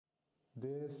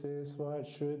This is what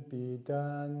should be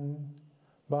done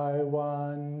by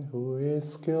one who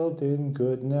is skilled in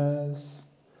goodness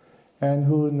and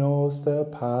who knows the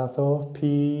path of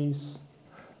peace.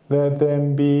 Let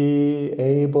them be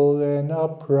able and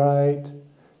upright,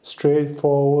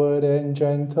 straightforward and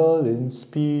gentle in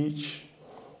speech,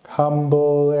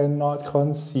 humble and not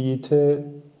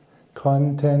conceited,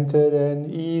 contented and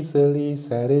easily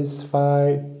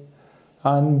satisfied,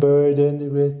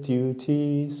 unburdened with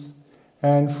duties,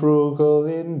 and frugal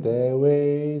in their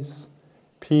ways,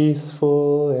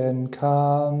 peaceful and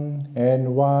calm,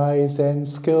 and wise and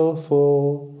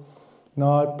skillful,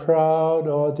 not proud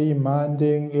or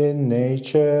demanding in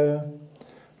nature.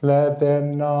 Let them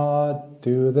not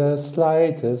do the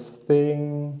slightest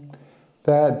thing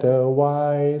that the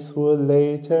wise would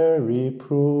later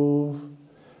reprove,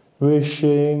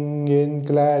 wishing in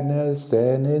gladness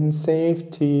and in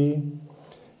safety.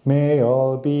 May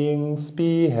all beings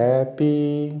be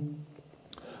happy.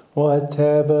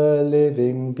 Whatever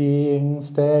living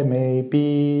beings there may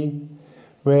be,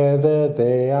 whether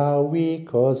they are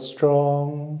weak or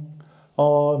strong,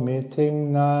 or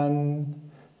omitting none,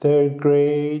 the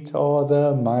great or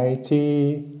the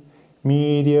mighty,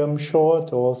 medium,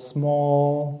 short or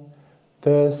small,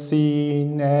 the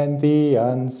seen and the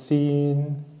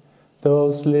unseen,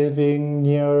 those living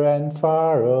near and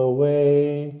far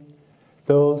away,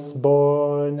 those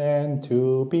born and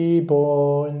to be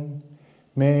born,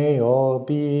 may all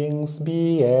beings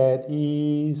be at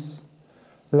ease.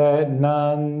 Let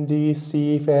none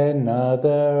deceive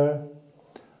another,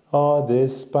 or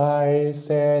despise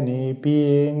any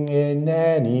being in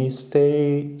any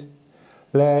state.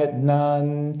 Let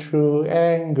none through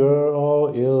anger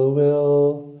or ill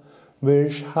will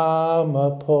wish harm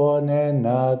upon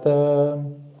another,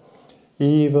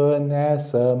 even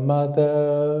as a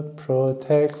mother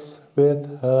protects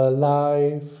with her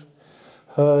life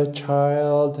her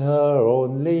child, her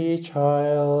only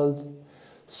child,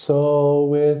 so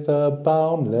with a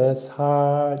boundless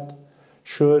heart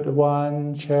should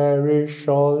one cherish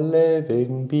all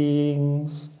living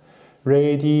beings,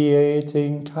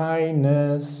 radiating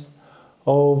kindness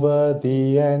over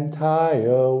the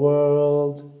entire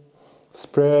world,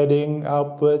 spreading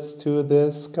upwards to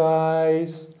the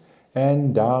skies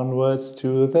and downwards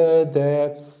to the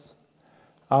depths,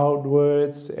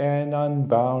 outwards and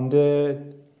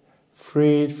unbounded,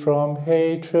 freed from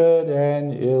hatred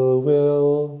and ill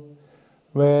will,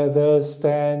 whether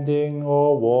standing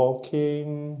or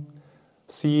walking,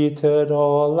 seated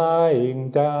or lying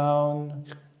down,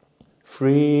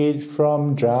 freed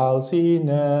from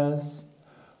drowsiness.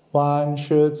 One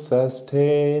should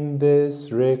sustain this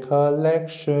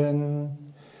recollection.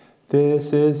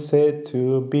 This is said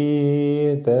to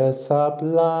be the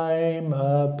sublime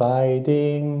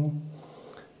abiding.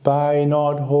 By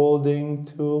not holding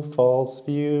to false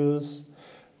views,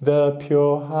 the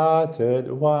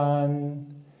pure-hearted one,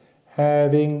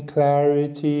 having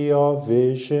clarity of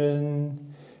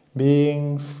vision,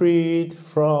 being freed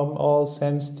from all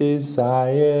sense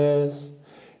desires,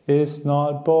 is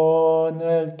not born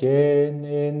again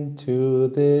into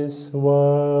this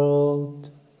world.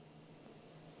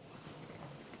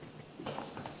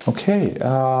 Okay,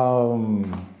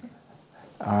 I'm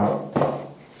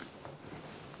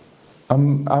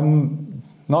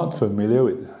not familiar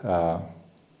with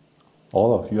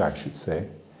all of you, I should say.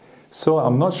 So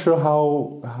I'm not sure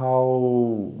how.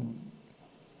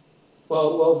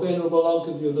 Well, Venerable, I'll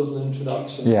give you a little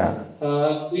introduction. Yeah.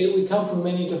 We come from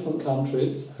many different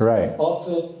countries. Right.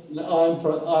 Often, I'm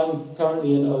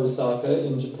currently in Osaka,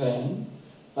 in Japan.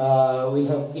 We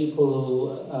have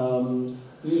people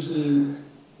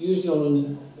usually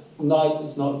on a night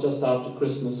that's not just after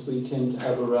Christmas. We tend to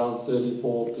have around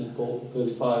 34 people,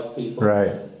 35 people.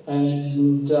 Right.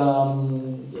 And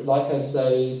like I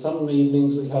say, some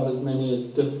evenings we have as many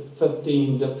as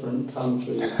 15 different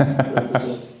countries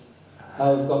represented.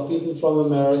 We've got people from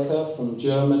America, from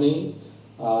Germany,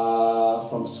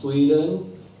 from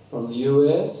Sweden, from the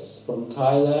US, from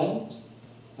Thailand,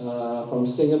 from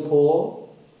Singapore,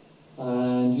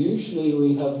 and usually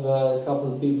we have a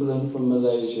couple of people in from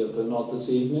Malaysia, but not this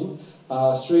evening.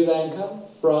 Sri Lanka,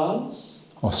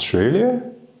 France. Australia?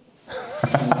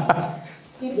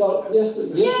 Well, yes,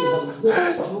 we have a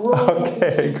strong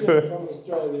good. from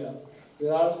Australia.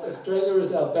 Australia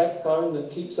is our backbone that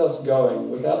keeps us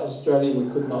going. Without Australia, we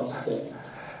could not stand.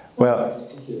 Well,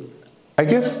 thank you. I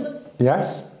guess,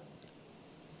 yes?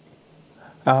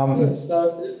 Yes,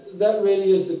 so that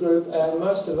really is the group, and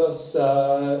most of us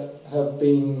have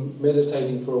been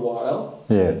meditating for a while.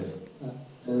 Yes.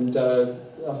 And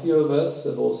a few of us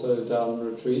have also done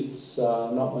retreats,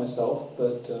 not myself,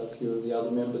 but a few of the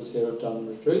other members here have done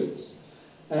retreats.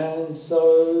 And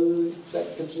so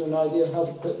that gives you an idea how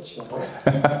to pitch.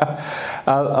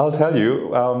 I'll tell you,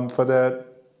 for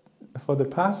the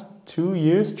past 2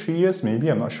 years, 3 years maybe,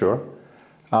 I'm not sure,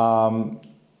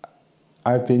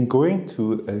 I've been going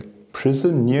to a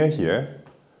prison near here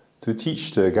to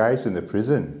teach the guys in the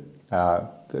prison, to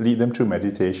lead them through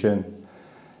meditation.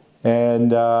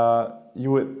 And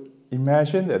you would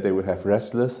imagine that they would have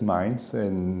restless minds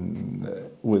and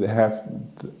would have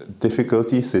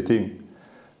difficulty sitting.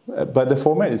 But the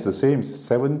format is the same,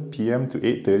 7 p.m. to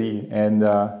 8:30. And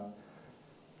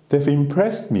they've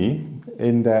impressed me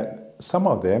in that some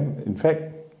of them, in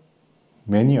fact,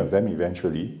 many of them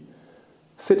eventually,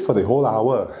 sit for the whole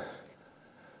hour.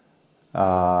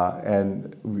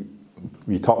 And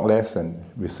we talk less and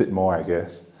we sit more, I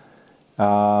guess.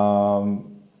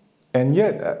 And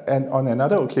yet, and on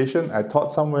another occasion, I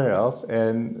taught somewhere else,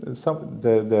 and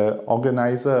the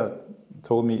organizer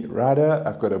told me, Radha,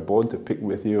 I've got a bone to pick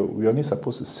with you. We're only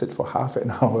supposed to sit for half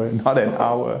an hour, not an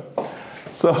hour.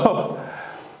 So,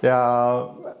 yeah.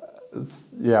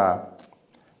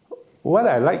 What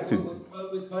I like to... We're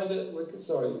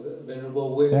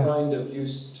Venerable, we're kind of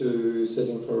used to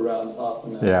sitting for around half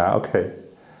an hour. Yeah, okay.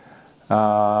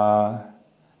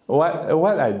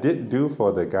 What I did do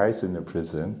for the guys in the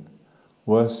prison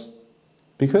was,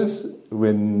 because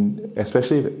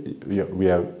especially we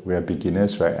are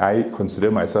beginners, right? I consider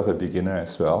myself a beginner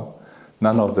as well.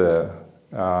 None of the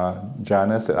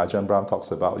jhanas that Ajahn Brahm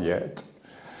talks about yet.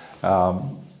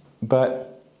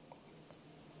 But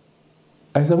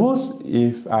I suppose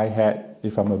if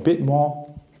I'm a bit more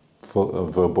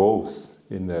verbose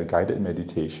in the guided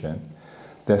meditation,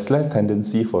 there's less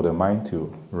tendency for the mind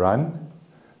to run.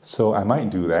 So I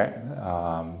might do that.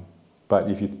 But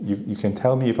if you can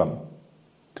tell me if I'm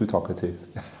too talkative.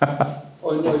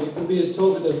 Oh no, you can be as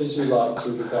talkative as you like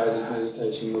through the guided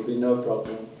meditation. There'll be no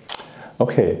problem.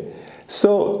 Okay.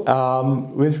 So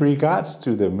with regards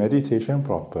to the meditation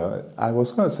proper, I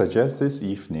was going to suggest this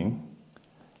evening,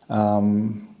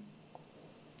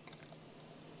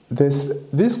 there's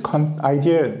this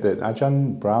idea that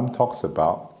Ajahn Brahm talks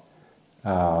about,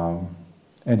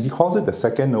 and he calls it the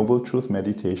second noble truth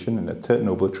meditation and the third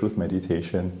noble truth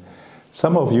meditation.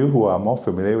 Some of you who are more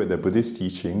familiar with the Buddhist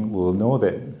teaching will know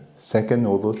that second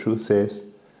noble truth says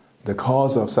the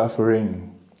cause of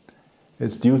suffering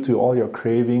is due to all your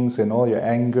cravings and all your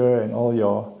anger and all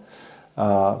your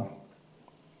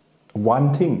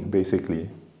wanting, basically.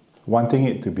 Wanting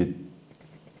it to be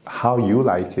how you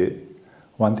like it,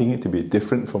 wanting it to be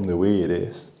different from the way it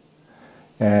is.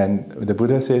 And the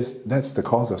Buddha says that's the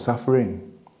cause of suffering.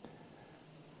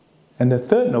 And the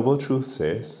third noble truth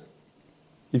says,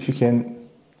 if you can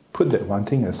put that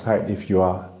wanting aside, if you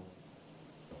are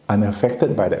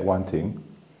unaffected by that wanting,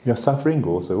 your suffering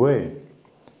goes away.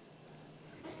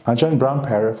 Ajahn Brahm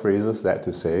paraphrases that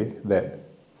to say that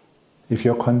if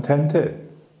you're contented,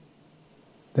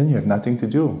 then you have nothing to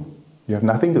do. You have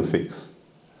nothing to fix.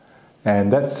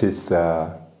 And that's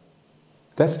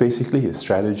basically his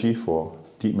strategy for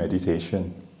deep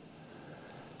meditation.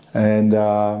 And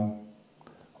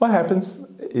what happens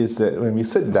is that when we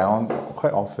sit down,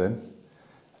 quite often,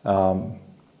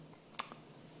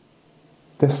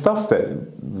 there's stuff that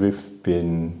we've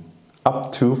been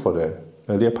up to for the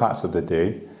earlier parts of the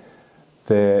day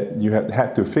that you have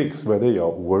had to fix, whether you're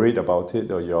worried about it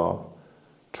or you're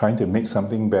trying to make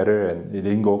something better and it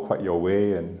didn't go quite your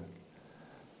way, and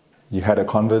you had a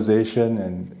conversation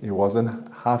and it wasn't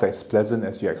half as pleasant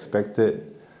as you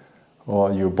expected,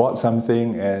 or you bought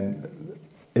something and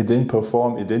it didn't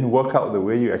perform, it didn't work out the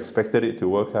way you expected it to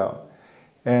work out.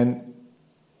 And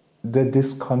the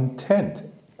discontent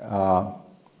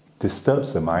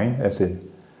disturbs the mind, as in,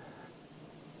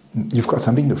 you've got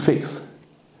something to fix.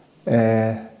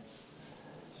 And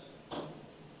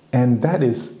that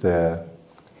is the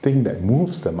thing that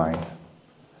moves the mind.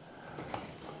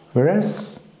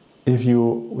 Whereas if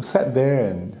you sat there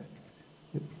and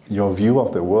your view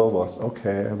of the world was,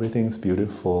 okay, everything's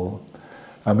beautiful,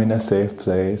 I'm in a safe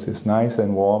place, it's nice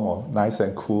and warm or nice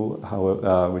and cool,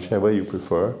 whichever you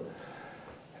prefer,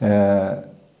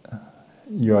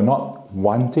 you're not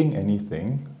wanting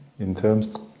anything in terms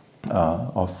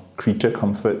of creature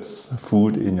comforts,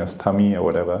 food in your tummy or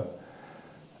whatever,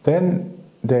 then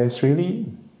there's really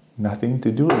nothing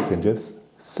to do. You can just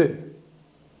sit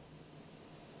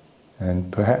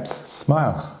and perhaps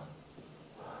smile.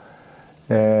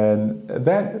 And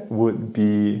that would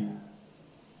be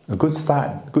a good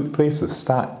start, good place to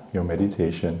start your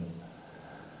meditation.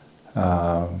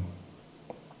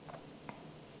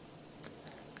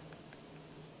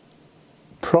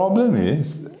 problem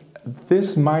is,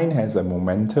 this mind has a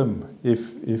momentum.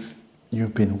 If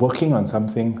you've been working on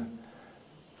something,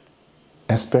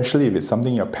 especially if it's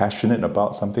something you're passionate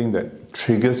about, something that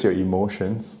triggers your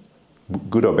emotions,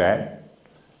 good or bad,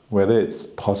 whether it's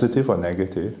positive or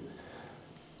negative,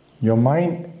 your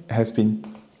mind has been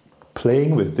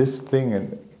playing with this thing,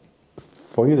 and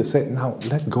for you to say, now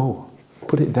let go,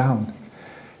 put it down,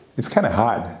 it's kind of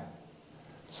hard.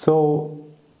 So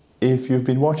if you've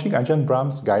been watching Ajahn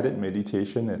Brahm's guided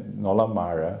meditation at Nola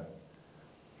Mara,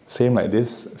 same like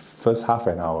this, first half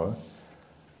an hour,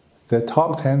 the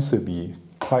talk tends to be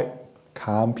quite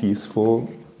calm, peaceful,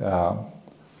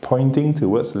 pointing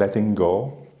towards letting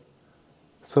go,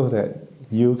 so that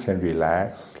you can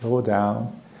relax, slow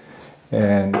down,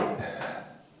 and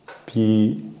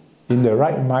be in the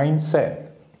right mindset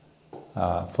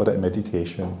for that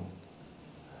meditation.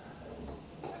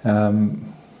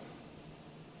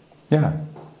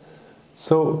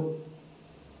 So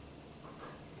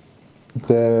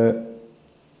the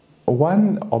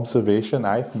one observation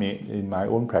I've made in my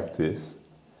own practice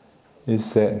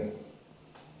is that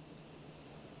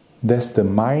there's the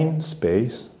mind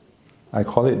space. I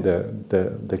call it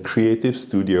the creative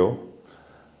studio,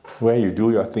 where you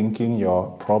do your thinking,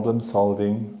 your problem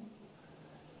solving,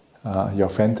 your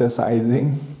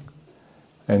fantasizing,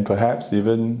 and perhaps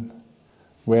even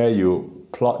where you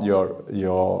plot your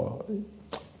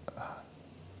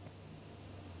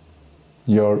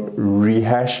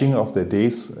rehashing of the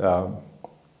day's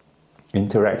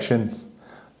interactions.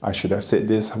 I should have said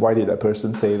this, why did that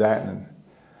person say that, and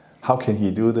how can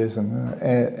he do this?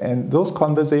 And those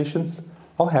conversations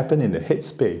all happen in the head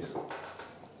space.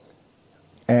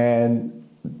 And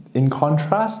in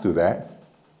contrast to that,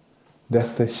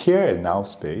 there's the here and now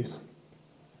space,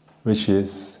 which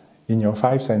is in your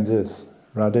five senses,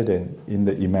 rather than in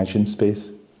the imagined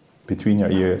space between your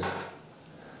ears.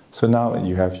 So now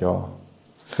you have your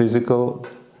physical,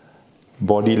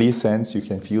 bodily sense. You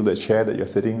can feel the chair that you're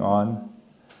sitting on.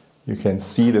 You can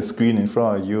see the screen in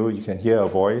front of you. You can hear a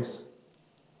voice.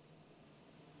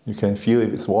 You can feel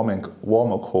if it's warm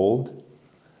or cold.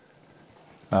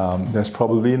 There's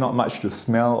probably not much to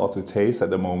smell or to taste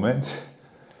at the moment,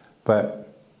 but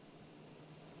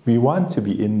we want to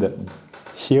be in the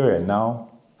here and now,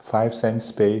 five sense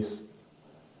space,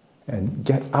 and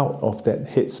get out of that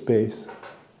head space.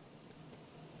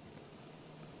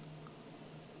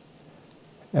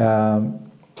 And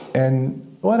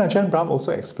what Ajahn Brahm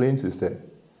also explains is that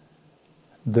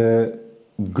the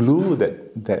glue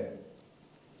that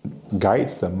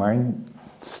guides the mind,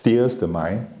 steers the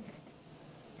mind,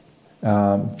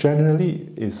 generally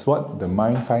is what the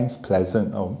mind finds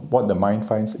pleasant or what the mind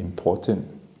finds important.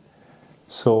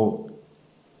 So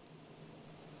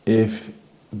if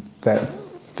that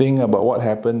thing about what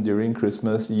happened during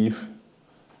Christmas Eve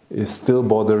is still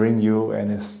bothering you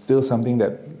and is still something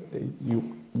that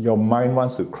your mind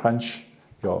wants to crunch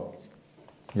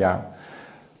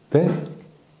then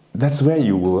that's where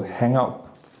you will hang out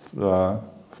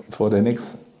for the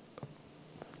next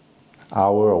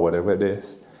hour or whatever it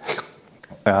is.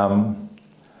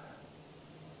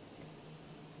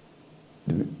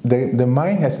 The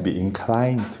mind has to be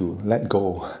inclined to let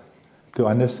go, to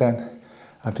understand,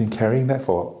 I've been carrying that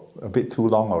for a bit too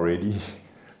long already.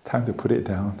 Time to put it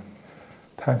down.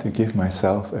 Time to give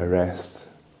myself a rest.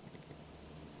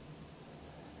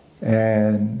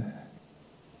 And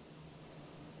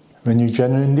when you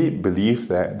genuinely believe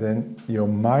that, then your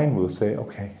mind will say,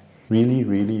 okay, really,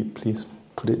 really, please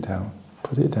put it down.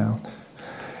 Put it down.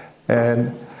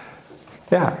 And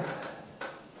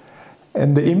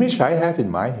and the image I have in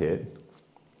my head,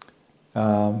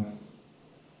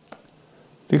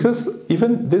 because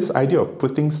even this idea of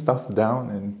putting stuff down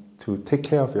and to take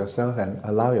care of yourself and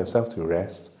allow yourself to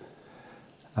rest,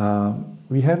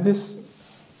 we have this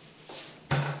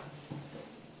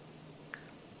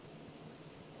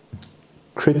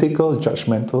critical,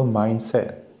 judgmental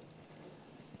mindset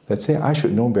that say, I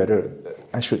should know better,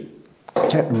 I should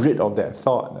get rid of that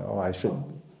thought, or I should...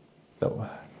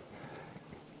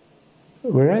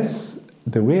 Whereas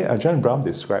the way Ajahn Brahm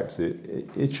describes it,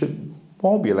 it should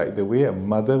more be like the way a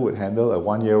mother would handle a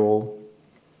 1-year-old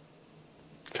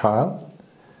child,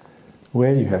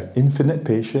 where you have infinite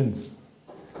patience.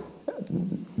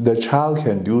 The child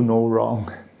can do no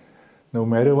wrong. No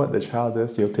matter what the child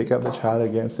does, you'll pick up the child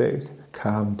again and say,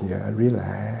 calm dear,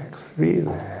 relax,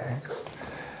 relax.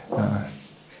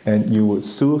 And you would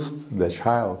soothe the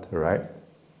child, right?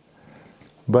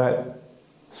 But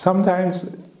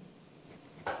sometimes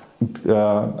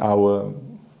our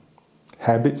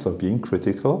habits of being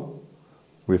critical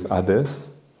with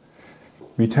others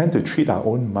we tend to treat our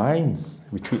own minds,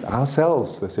 we treat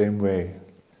ourselves the same way,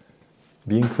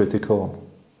 being critical.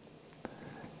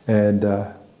 And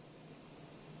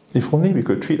if only we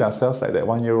could treat ourselves like that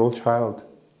 1-year-old child.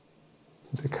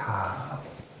 Say, calm,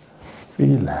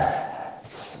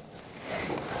 relax.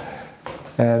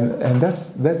 And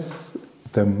that's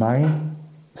the mind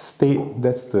state,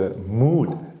 that's the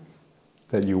mood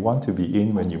that you want to be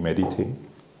in when you meditate.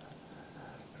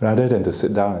 Rather than to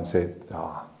sit down and say,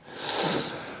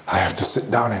 I have to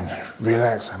sit down and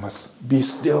relax, I must be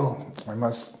still, I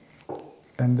must...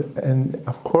 And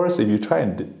of course, if you try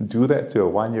and do that to a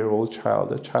 1-year-old child,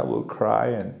 the child will cry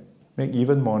and make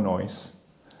even more noise.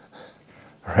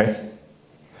 Right?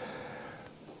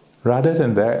 Rather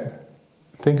than that,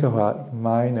 think about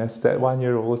mind as that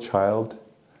 1-year-old child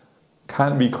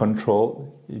can't be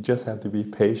controlled. You just have to be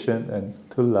patient and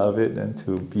to love it and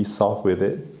to be soft with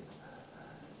it.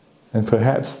 And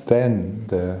perhaps then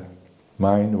the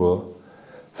mind will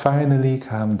finally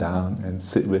calm down and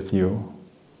sit with you.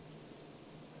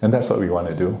 And that's what we want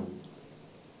to do.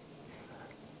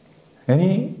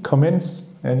 Any comments?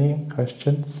 Any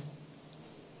questions?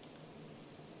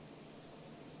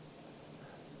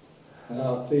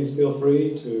 Please feel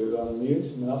free to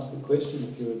unmute and ask a question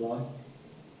if you would like.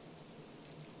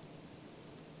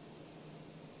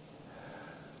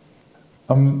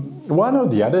 One of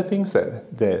the other things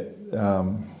that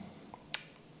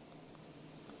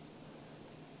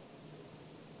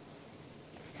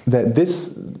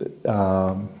this,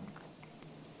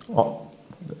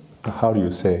 how do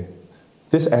you say,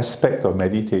 this aspect of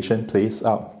meditation plays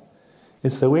out.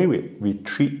 It's the way we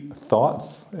treat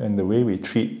thoughts and the way we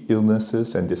treat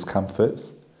illnesses and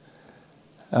discomforts.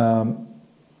 While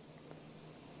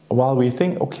we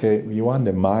think, okay, we want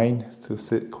the mind to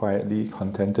sit quietly,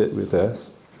 contented with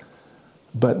us,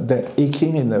 but that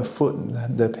aching in the foot,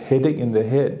 the headache in the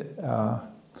head,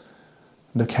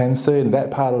 the cancer in that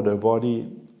part of the body,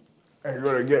 I'm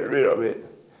going to get rid of it.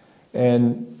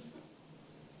 And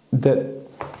that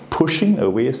pushing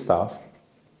away stuff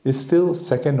is still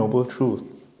second noble truth,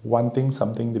 wanting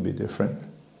something to be different,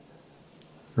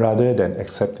 rather than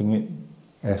accepting it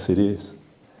as it is.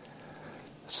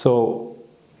 So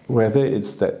whether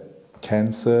it's that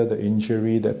cancer, the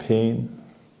injury, the pain,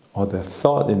 or the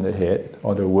thought in the head,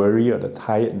 or the worry or the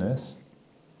tiredness,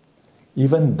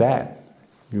 even that,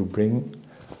 you bring,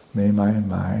 may my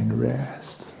mind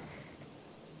rest.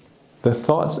 The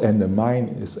thoughts and the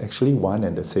mind is actually one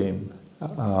and the same.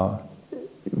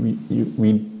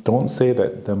 We don't say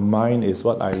that the mind is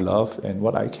what I love and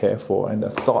what I care for, and the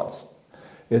thoughts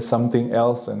is something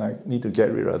else and I need to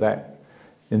get rid of that.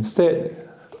 Instead,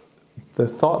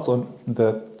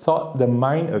 the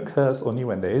mind occurs only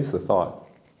when there is a thought.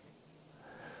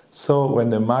 So when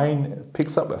the mind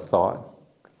picks up a thought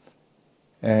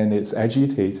and it's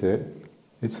agitated,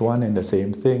 it's one and the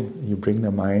same thing. You bring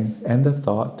the mind and the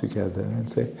thought together and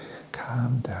say,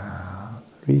 calm down,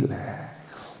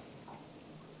 relax.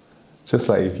 Just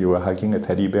like if you were hugging a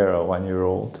teddy bear or a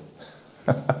 1-year-old.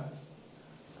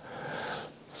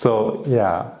 So,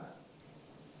 yeah.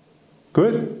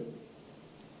 Good?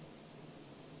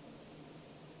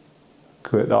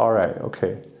 Good, all right,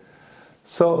 okay.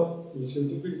 So... You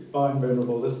should be fine,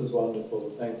 Venerable. This is wonderful.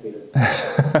 Thank you.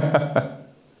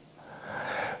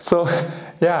 So,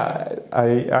 yeah,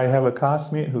 I have a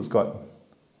classmate who's got,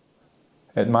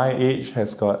 at my age,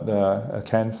 has got a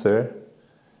cancer,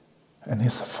 and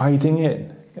he's fighting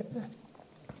it.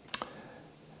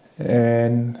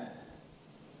 And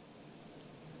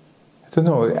I don't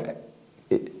know,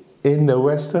 in the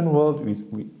Western world,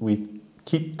 we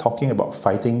keep talking about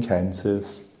fighting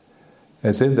cancers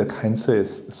as if the cancer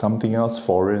is something else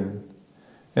foreign.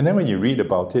 And then when you read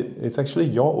about it, it's actually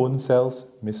your own cells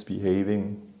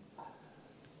misbehaving.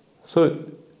 So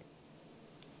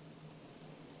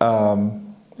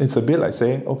it's a bit like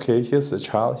saying, okay, here's the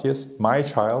child, here's my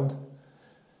child,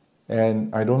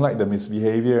 and I don't like the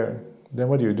misbehavior. Then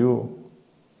what do?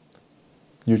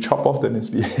 You chop off the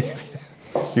misbehavior.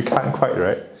 You can't quite,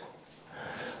 right?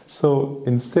 So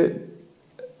instead,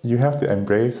 you have to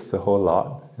embrace the whole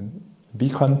lot and be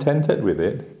contented with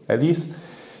it. At least,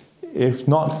 if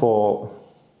not for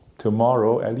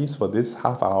tomorrow, at least for this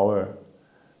half hour,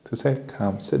 to say,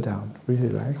 come, sit down,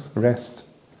 relax, rest.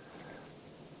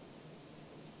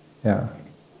 Yeah.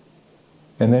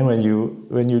 And then when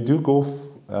you do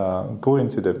go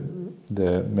into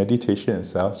the meditation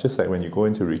itself, just like when you go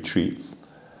into retreats,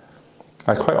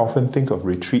 I quite often think of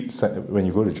retreats when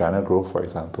you go to Jhana Grove, for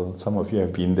example. Some of you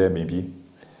have been there, maybe.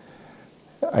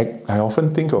 I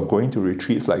often think of going to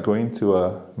retreats like going to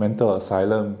a mental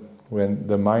asylum when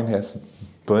the mind has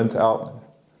burnt out,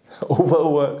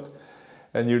 overworked,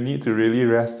 and you need to really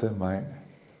rest the mind,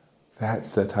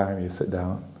 that's the time you sit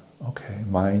down. Okay,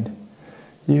 mind,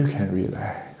 you can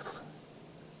relax.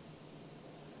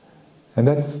 And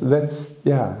that's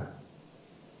the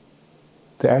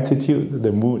attitude,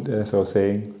 the mood, as I was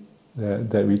saying,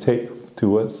 that we take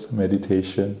towards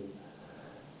meditation.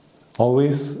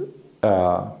 Always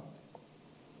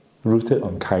rooted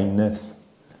on kindness,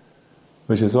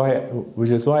 which is why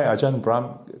Ajahn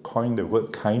Brahm coined the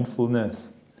word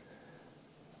kindfulness.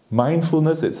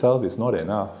 Mindfulness itself is not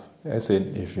enough. As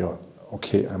in, if you're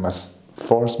okay, I must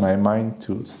force my mind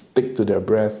to stick to the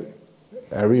breath.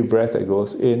 Every breath that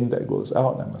goes in, that goes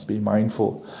out, I must be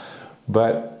mindful.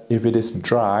 But if it is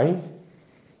dry,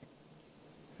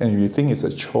 and if you think it's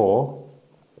a chore,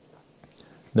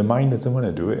 the mind doesn't want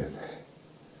to do it.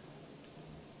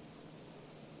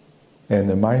 And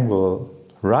the mind will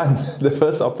run the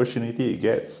first opportunity it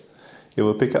gets. It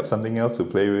will pick up something else to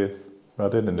play with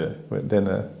rather than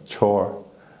a chore.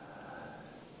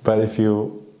 But if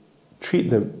you treat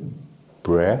the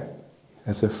breath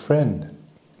as a friend,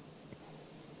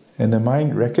 and the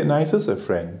mind recognizes a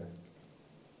friend,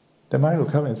 the mind will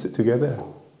come and sit together.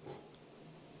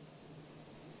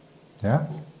 Yeah?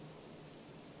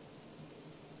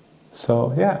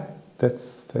 So, yeah,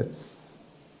 that's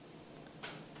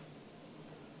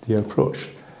the approach.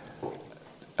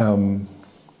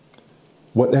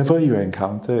 Whatever you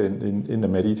encounter in the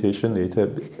meditation later,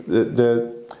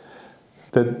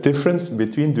 the difference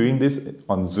between doing this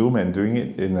on Zoom and doing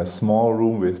it in a small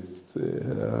room with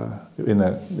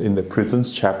in the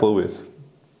prison's chapel with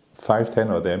 5-10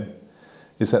 of them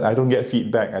is that I don't get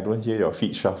feedback. I don't hear your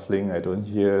feet shuffling. I don't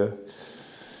hear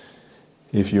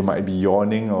if you might be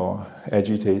yawning or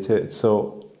agitated.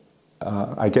 So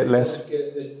I get less.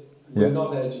 We're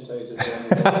not agitated.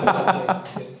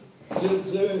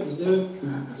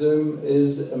 Zoom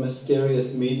is a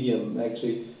mysterious medium,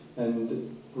 actually,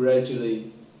 and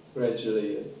gradually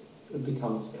it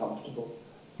becomes comfortable.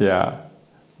 Yeah,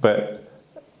 but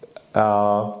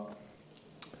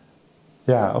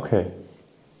okay.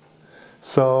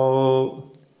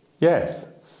 So yes,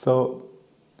 so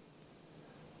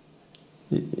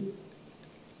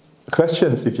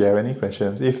questions if you have any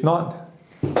questions. If not,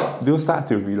 do start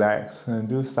to relax and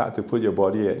do start to put your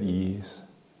body at ease.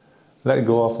 Let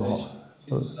go of all.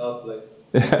 Lovely.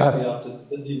 Especially after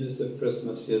the busyness of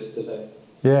Christmas yesterday.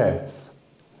 Yes.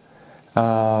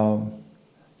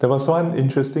 There was one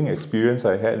interesting experience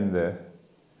I had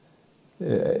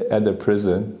at the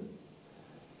prison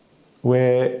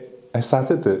where I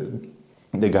started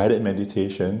the guided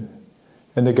meditation,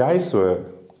 and the guys were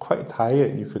quite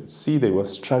tired. You could see they were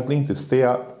struggling to stay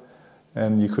up,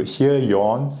 and you could hear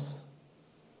yawns.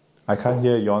 I can't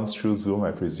hear yawns through Zoom,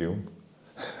 I presume.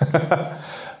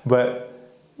 But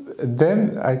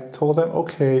then I told them,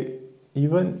 okay,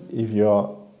 even if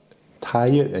you're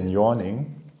tired and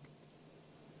yawning,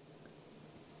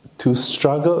 to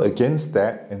struggle against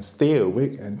that and stay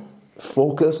awake and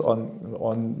focus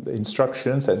on the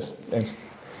instructions and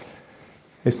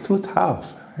it's too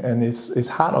tough, and it's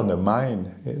hard on the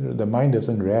mind. The mind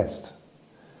doesn't rest.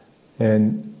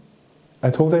 And I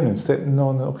told them instead,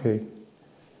 no, okay.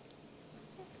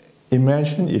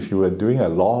 Imagine if you were doing a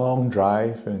long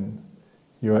drive and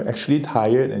you're actually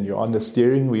tired and you're on the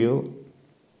steering wheel.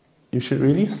 You should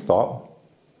really stop,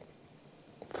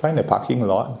 find a parking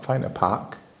lot, find a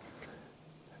park,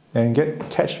 and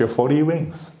catch your 40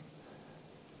 wings.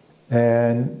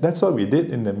 And that's what we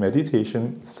did in the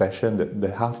meditation session,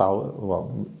 the half hour or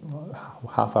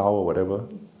whatever.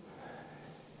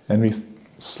 And we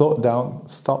slowed down,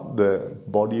 stopped the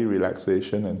body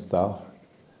relaxation and stuff,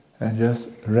 and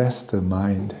just rest the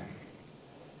mind.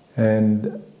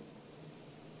 And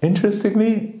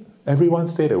interestingly, everyone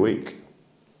stayed awake.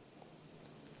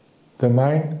 The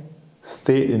mind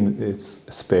stayed in its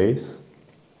space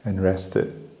and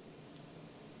rested,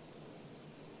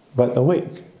 but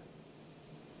awake,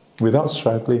 without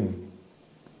struggling.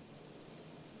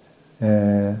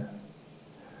 And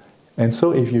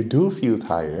so if you do feel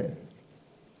tired,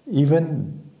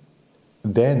 even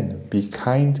then be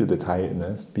kind to the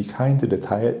tiredness, be kind to the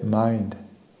tired mind,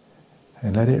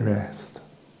 and let it rest.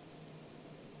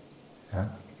 Yeah.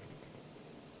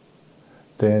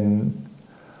 Then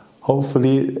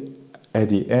hopefully at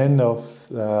the end of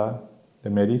the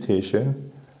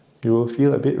meditation, you will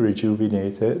feel a bit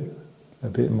rejuvenated, a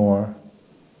bit more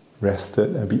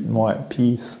rested, a bit more at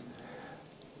peace.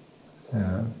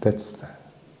 That's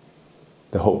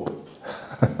the hope.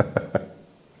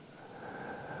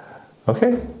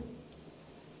 Okay?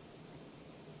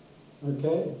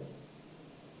 Okay.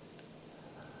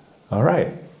 All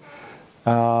right.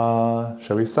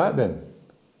 Shall we start then?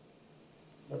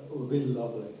 be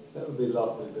lovely. That would be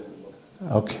lovely, Venerable.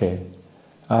 Okay.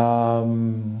 All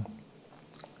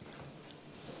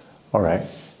right.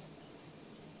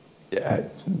 Yeah.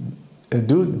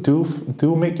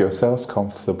 Do make yourselves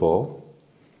comfortable.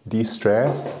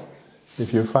 De-stress.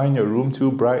 If you find your room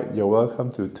too bright, you're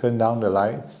welcome to turn down the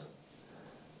lights.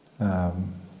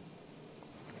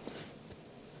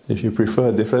 If you prefer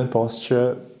a different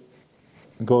posture,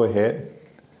 go ahead.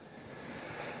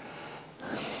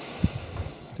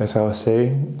 As I was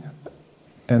saying,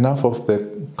 enough of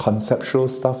the conceptual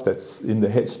stuff that's in the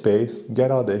head space.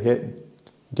 Get out of the head.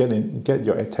 Get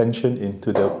your attention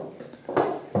into the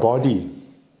body.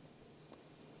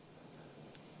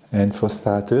 And for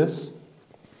starters,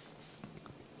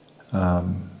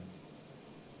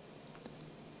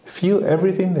 feel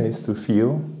everything there is to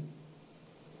feel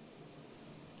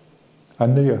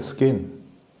under your skin.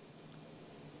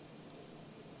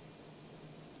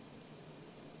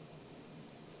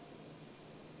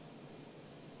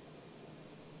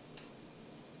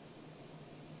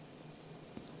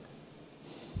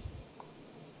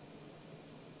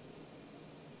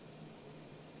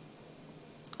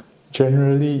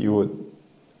 Generally, you would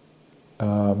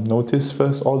notice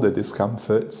first all the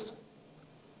discomforts.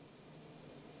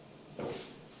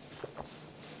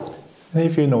 And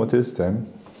if you notice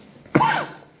them,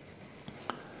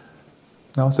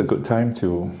 now's a good time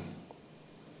to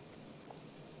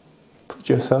put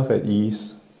yourself at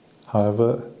ease,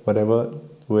 whatever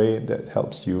way that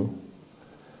helps you.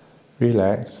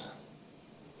 Relax,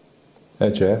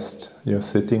 adjust your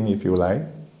sitting if you like.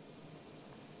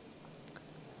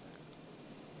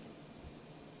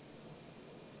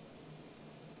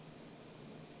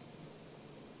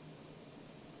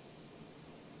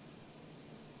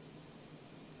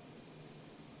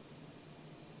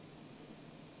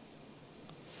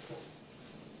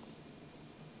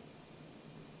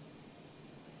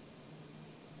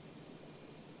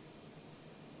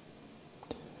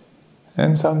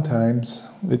 And sometimes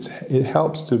it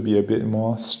helps to be a bit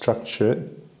more structured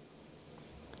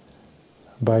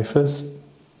by first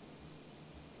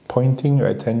pointing your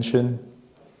attention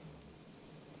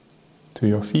to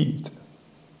your feet.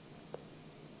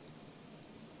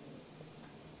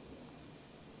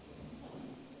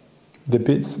 The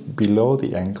bits below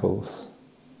the ankles.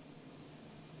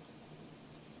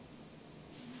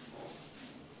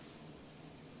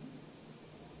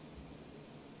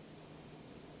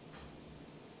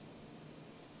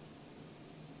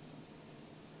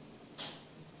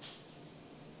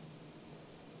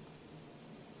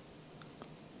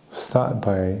 Start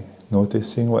by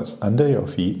noticing what's under your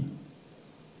feet,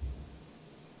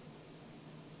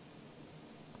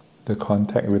 the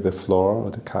contact with the floor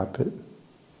or the carpet.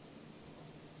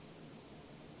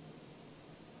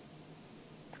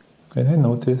 And then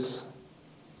notice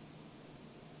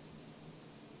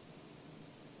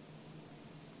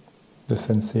the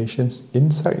sensations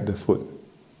inside the foot,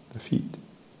 the feet.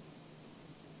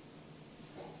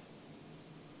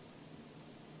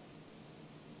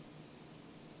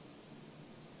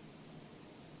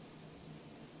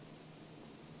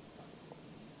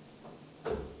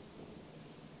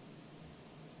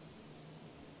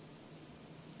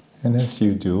 And as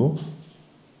you do,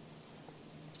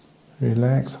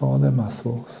 relax all the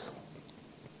muscles.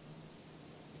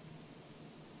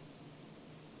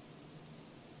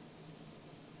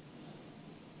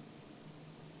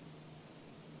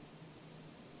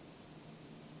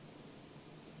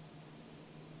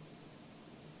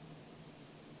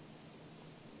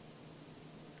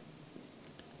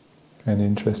 And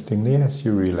interestingly, as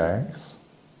you relax,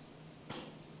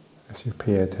 as you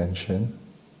pay attention,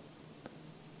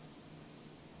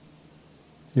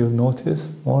 you'll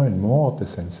notice more and more of the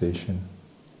sensation.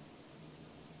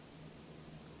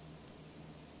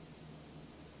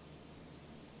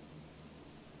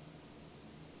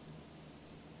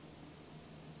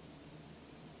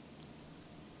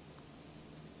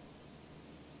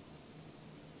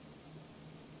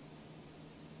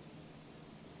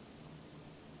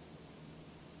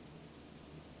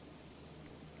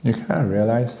 You kind of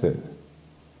realize that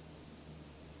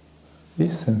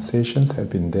these sensations have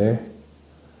been there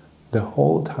the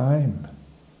whole time.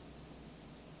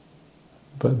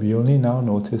 But we only now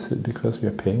notice it because we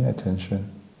are paying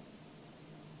attention.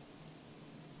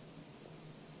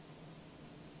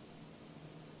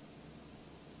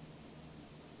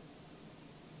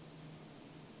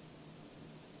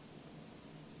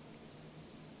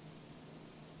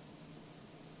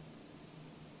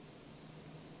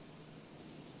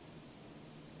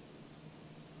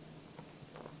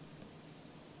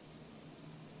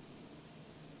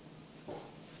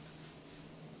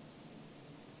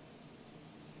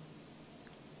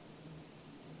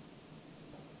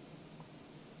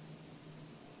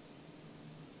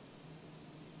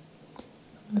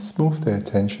 Let's move the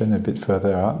attention a bit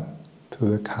further up to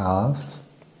the calves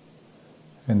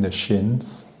and the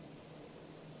shins.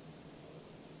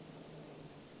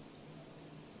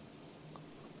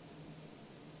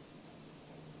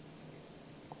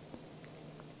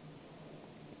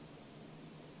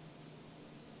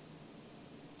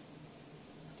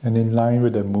 And in line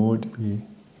with the mood, we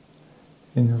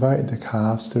invite the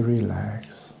calves to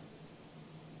relax.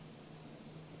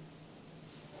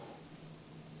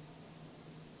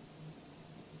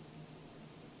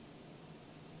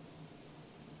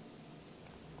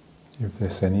 If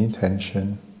there's any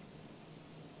tension,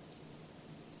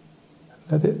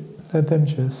 let them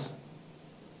just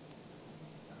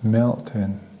melt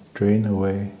and drain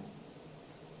away.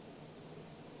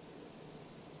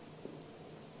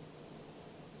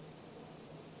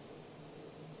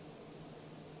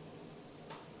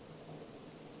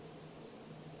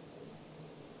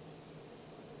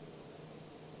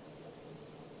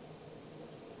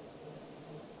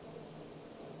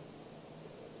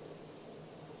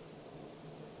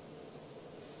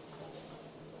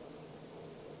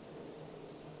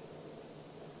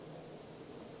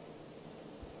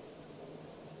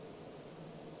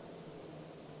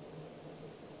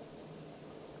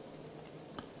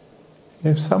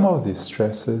 If some of these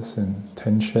stresses and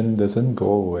tension doesn't go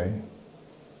away,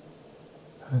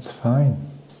 that's fine.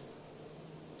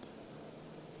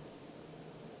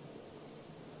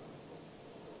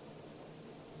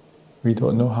 We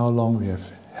don't know how long we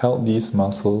have held these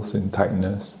muscles in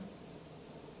tightness,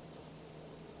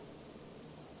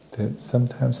 that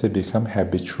sometimes they become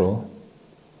habitual.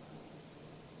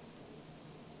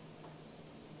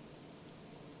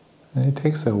 And it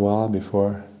takes a while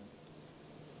before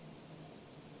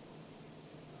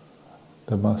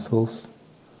the muscles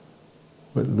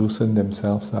would loosen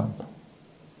themselves up.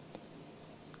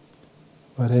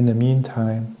 But in the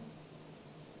meantime,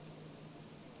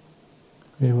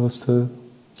 we will still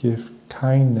give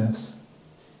kindness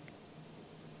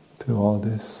to all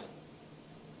these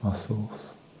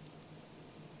muscles.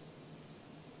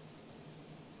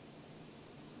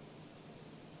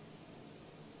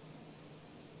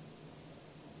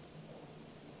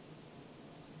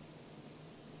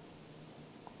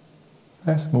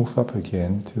 Let's move up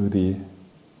again to the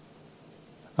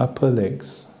upper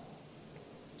legs,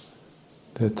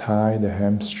 the thigh, the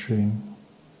hamstring,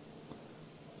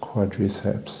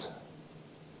 quadriceps,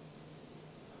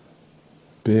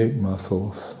 big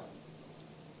muscles.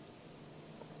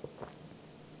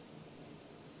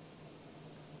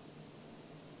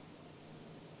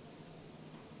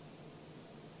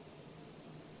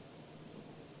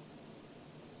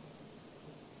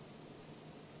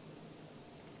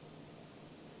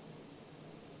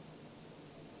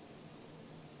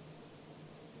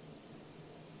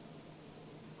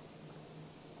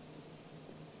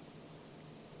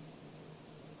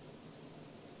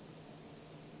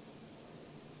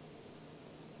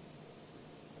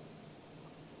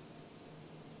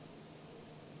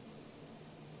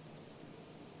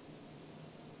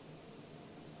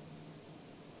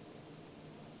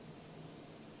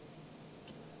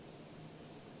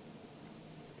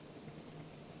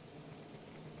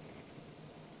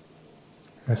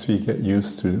 As we get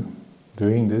used to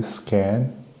doing this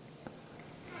scan,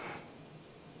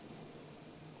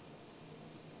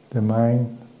 the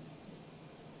mind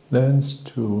learns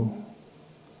to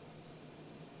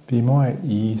be more at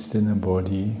ease in the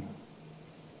body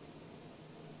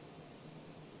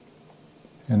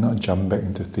and not jump back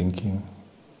into thinking.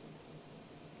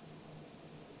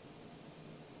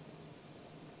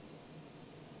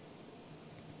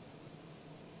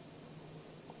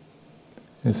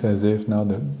 It's as if now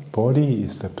the body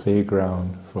is the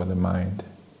playground for the mind.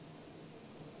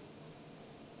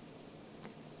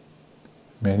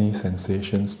 Many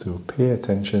sensations to pay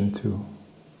attention to.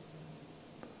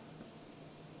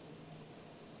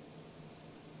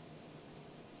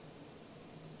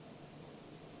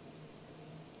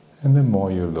 And the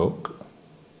more you look,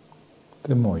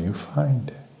 the more you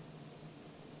find.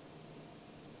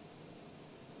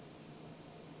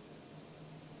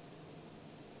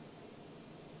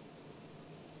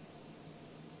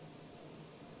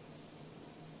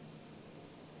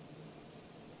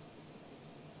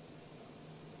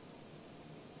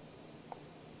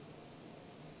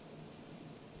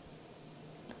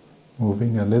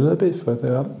 Moving a little bit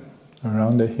further up,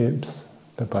 around the hips,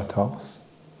 the buttocks.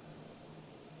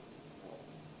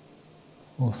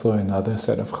 Also another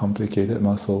set of complicated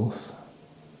muscles.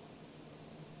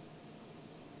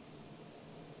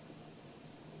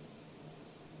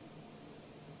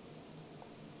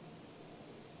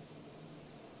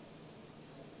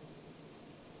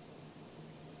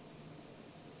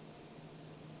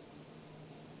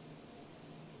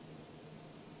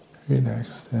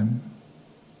 Relax them.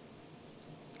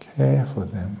 Care for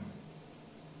them.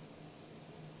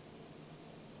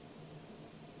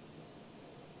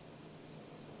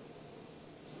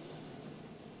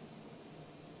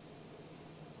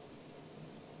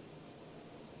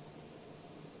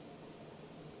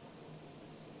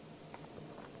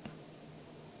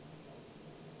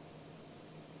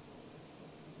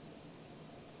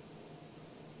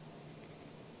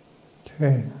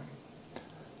 Okay,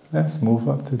 let's move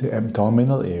up to the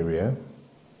abdominal area.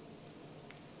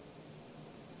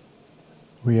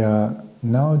 We are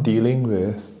now dealing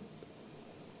with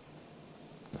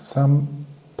some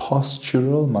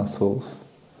postural muscles,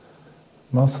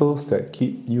 muscles that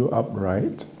keep you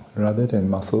upright rather than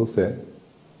muscles that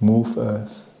move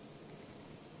us.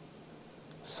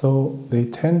 So they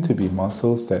tend to be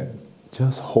muscles that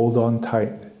just hold on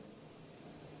tight.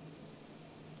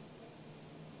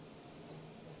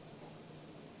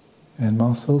 And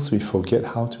muscles we forget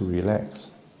how to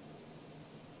relax.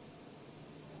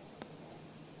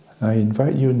 I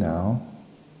invite you now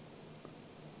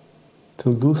to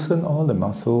loosen all the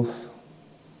muscles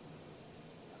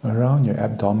around your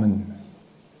abdomen.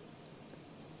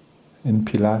 In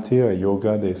Pilates or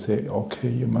yoga, they say, okay,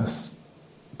 you must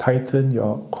tighten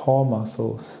your core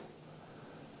muscles.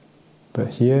 But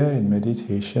here in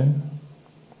meditation,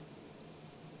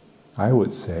 I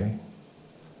would say,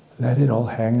 let it all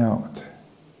hang out.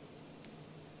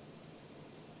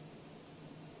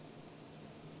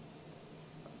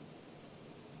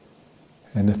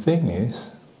 And the thing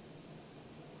is,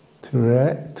 to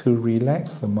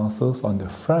relax the muscles on the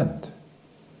front,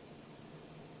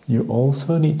 you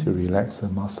also need to relax the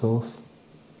muscles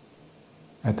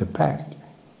at the back,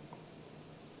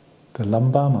 the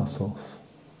lumbar muscles.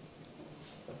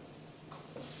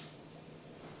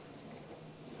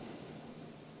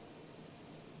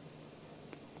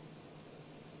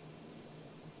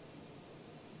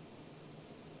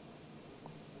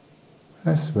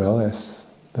 As well as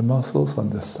the muscles on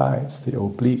the sides, the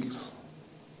obliques.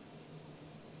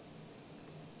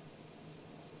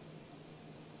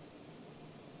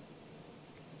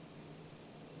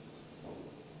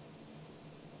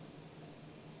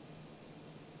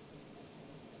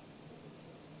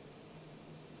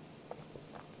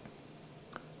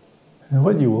 And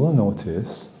what you will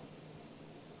notice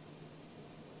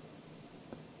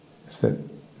is that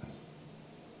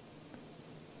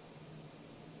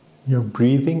your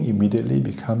breathing immediately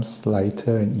becomes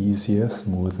lighter and easier,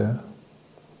 smoother.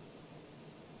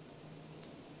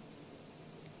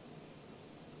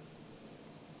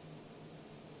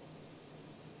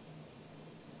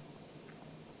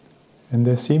 And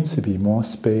there seems to be more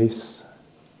space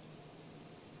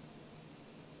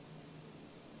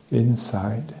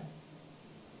inside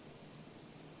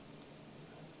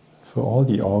for all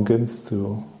the organs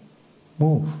to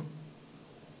move.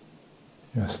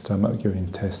 Your stomach, your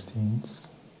intestines,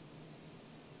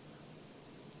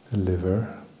 the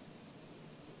liver.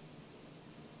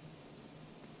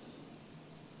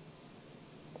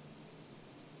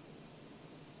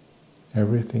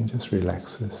 Everything just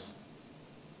relaxes.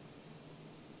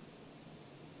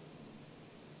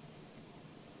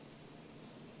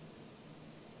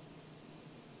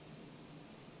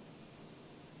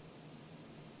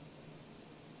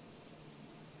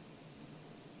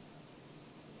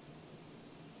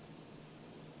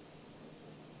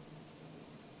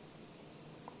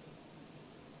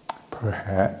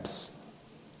 Perhaps,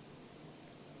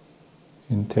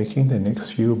 in taking the next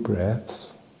few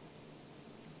breaths,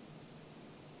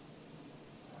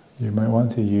 you might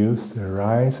want to use the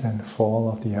rise and fall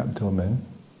of the abdomen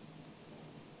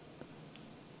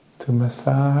to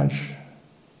massage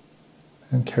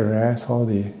and caress all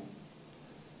the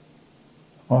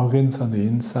organs on the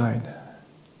inside.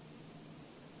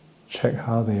 Check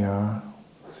how they are,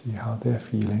 see how they're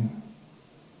feeling.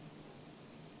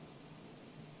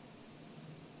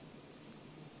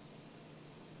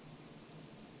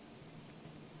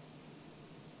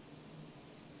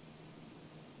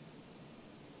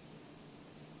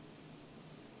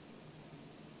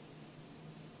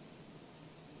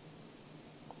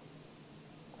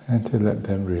 And to let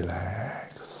them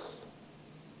relax.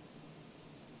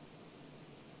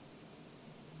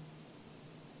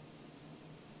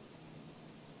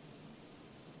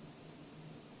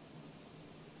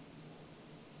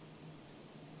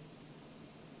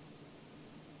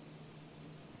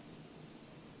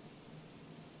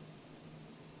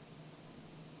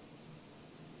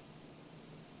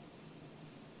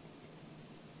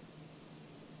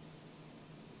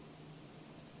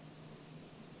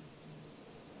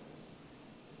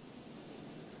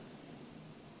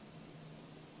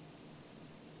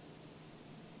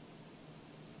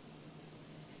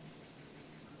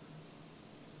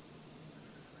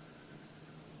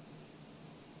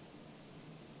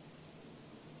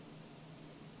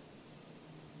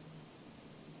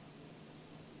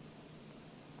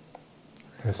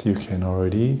 as you can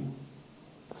already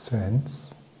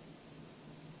sense,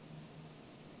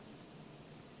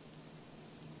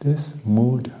 this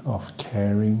mood of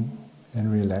caring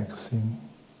and relaxing,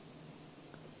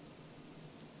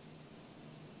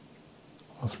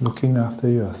 of looking after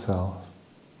yourself,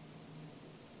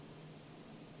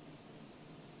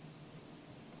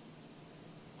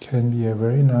 can be a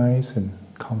very nice and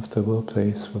comfortable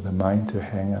place for the mind to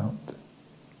hang out.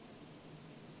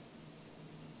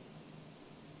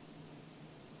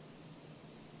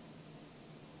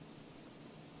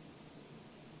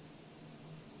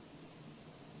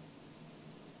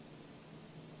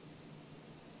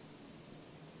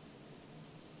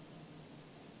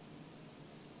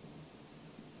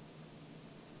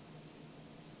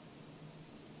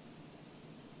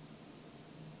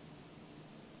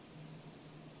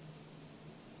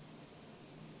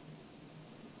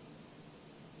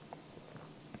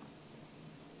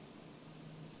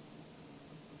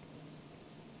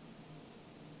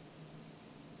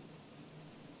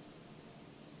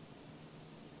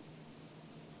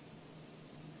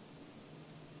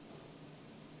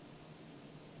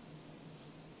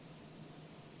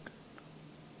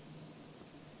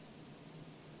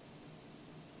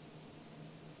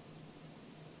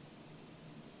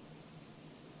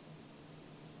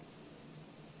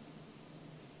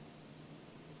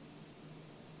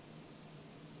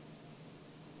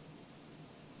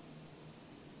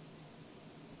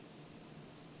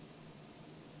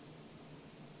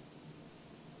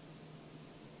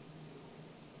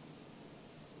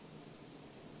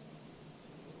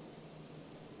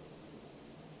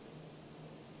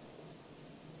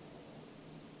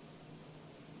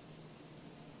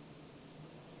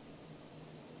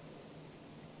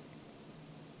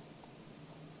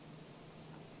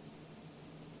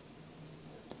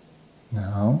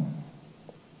 Now,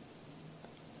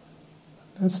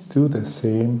 let's do the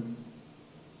same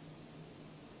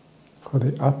for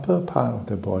the upper part of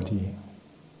the body,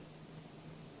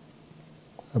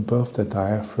 above the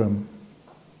diaphragm.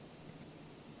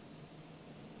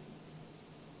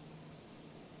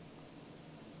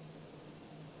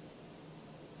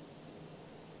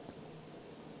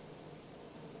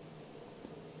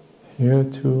 Here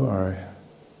too are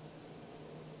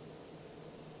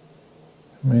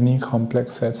many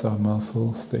complex sets of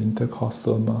muscles, the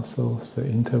intercostal muscles, the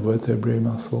intervertebrae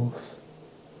muscles,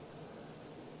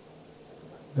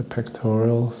 the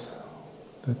pectorals,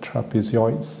 the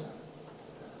trapezoids,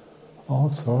 all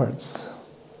sorts,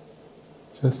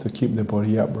 just to keep the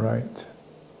body upright.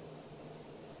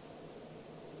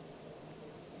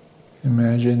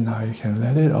 Imagine how you can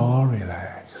let it all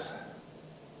relax.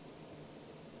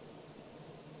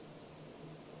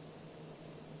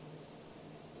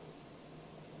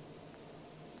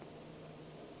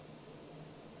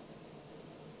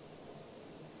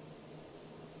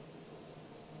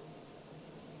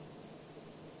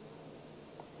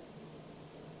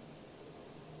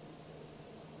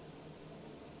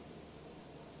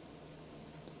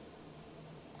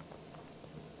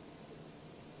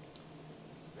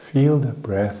 Feel the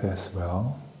breath as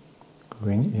well,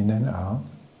 going in and out.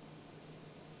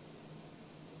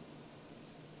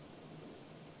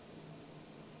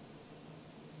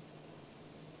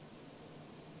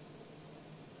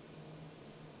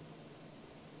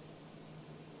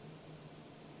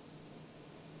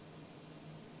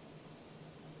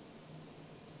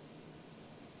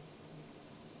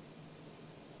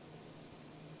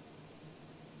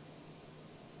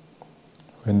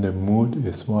 When the mood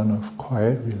is one of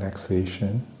quiet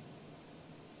relaxation,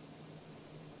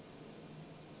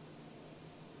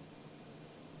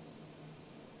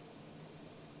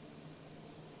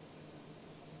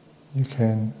 you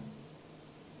can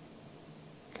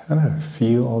kind of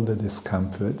feel all the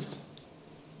discomforts,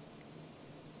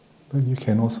 but you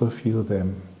can also feel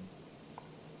them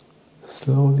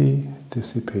slowly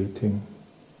dissipating.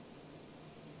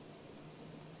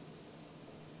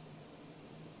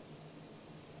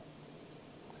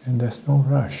 And there's no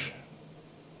rush.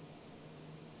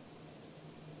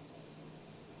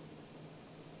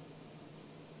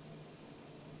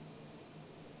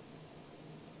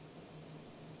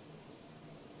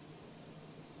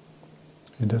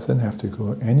 It doesn't have to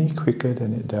go any quicker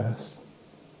than it does.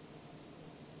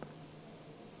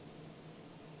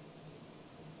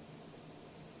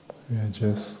 We are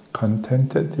just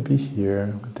contented to be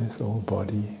here with this old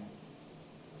body.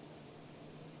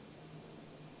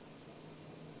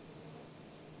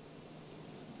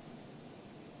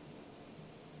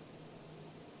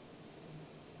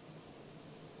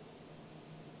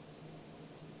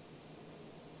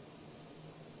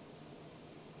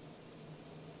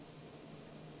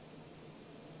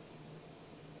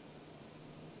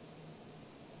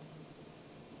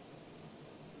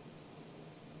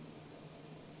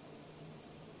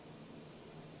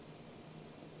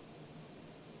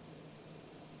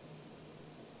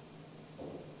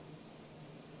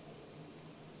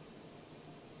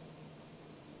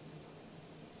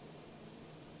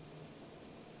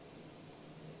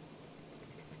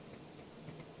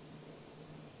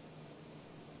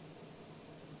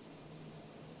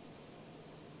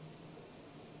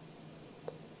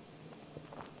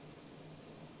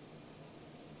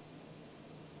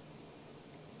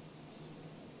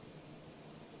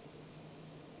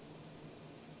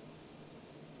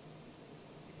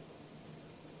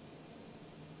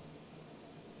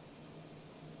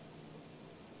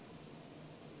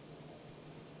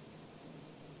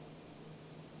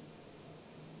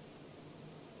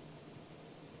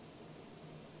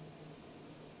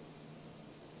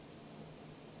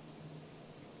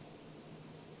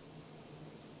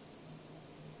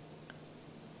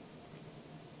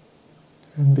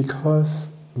 And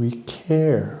because we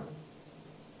care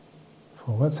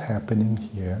for what's happening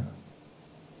here,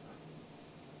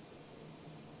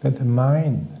 that the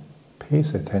mind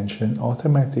pays attention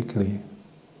automatically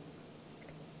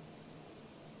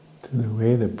to the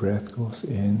way the breath goes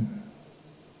in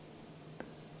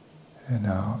and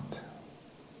out,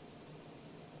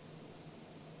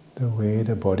 the way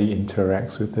the body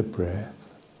interacts with the breath.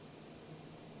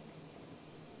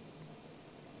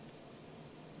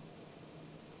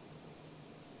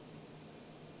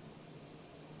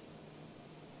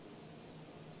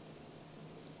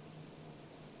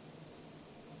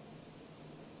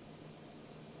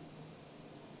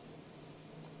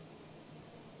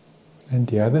 And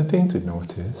the other thing to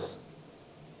notice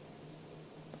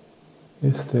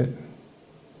is that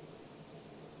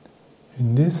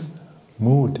in this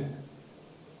mood,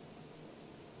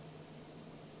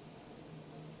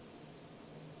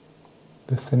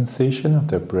 the sensation of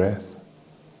the breath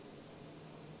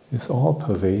is all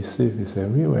pervasive, it's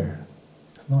everywhere.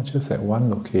 It's not just at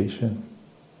one location.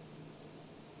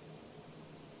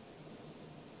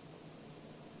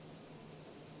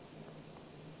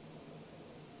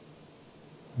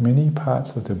 Many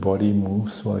parts of the body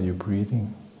moves while you're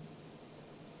breathing.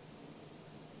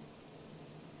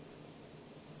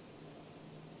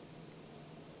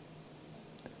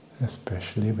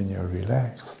 Especially when you're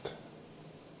relaxed.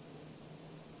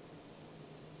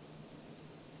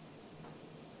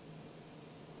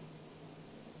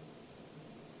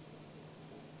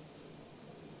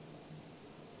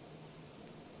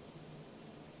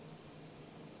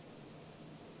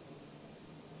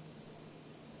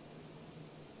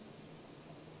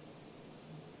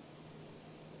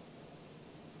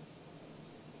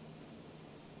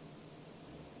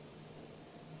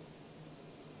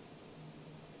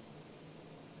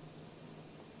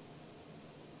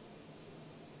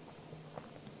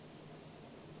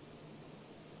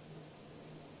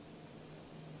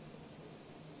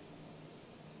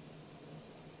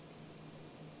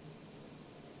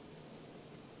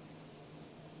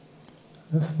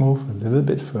 Let's move a little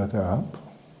bit further up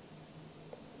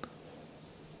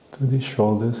to the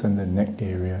shoulders and the neck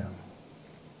area.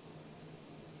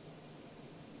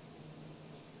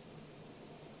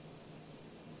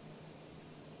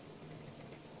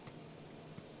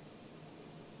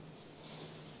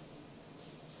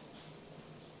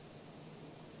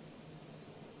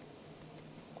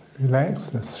 Relax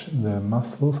the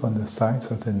muscles on the sides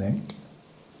of the neck.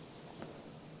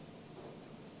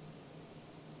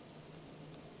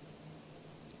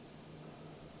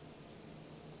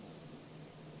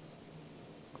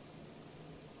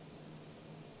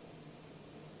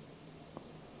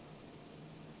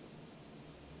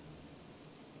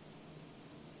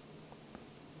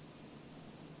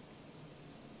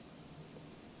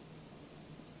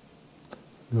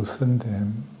 Loosen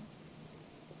them.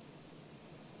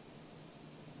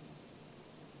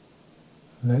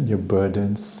 Let your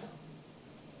burdens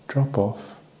drop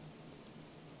off.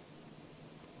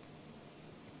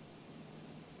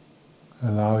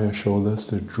 Allow your shoulders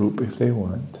to droop if they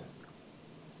want.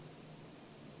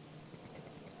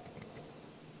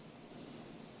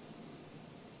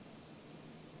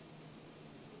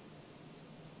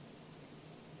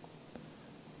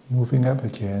 Moving up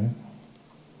again.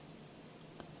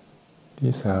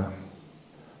 These are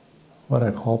what I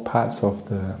call parts of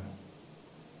the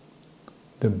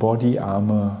body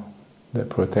armor that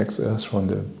protects us from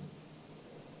the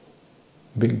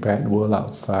big bad world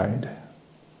outside.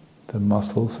 The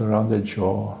muscles around the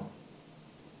jaw.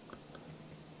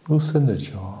 Loosen the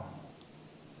jaw.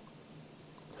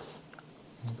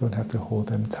 You don't have to hold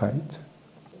them tight.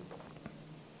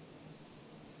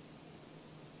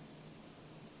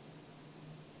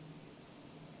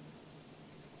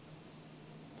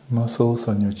 Muscles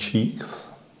on your cheeks.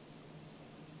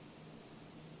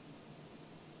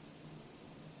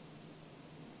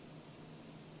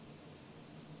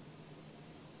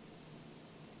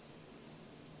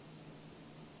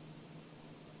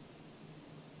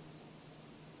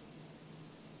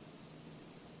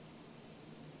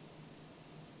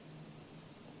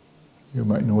 You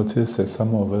might notice that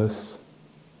some of us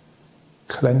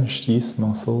clench these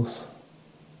muscles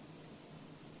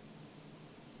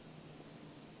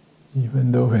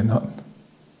even though we're not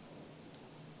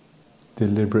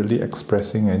deliberately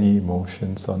expressing any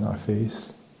emotions on our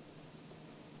face.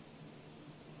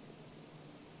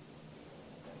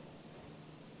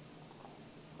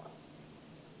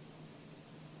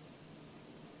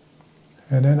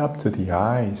 And then up to the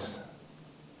eyes,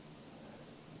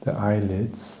 the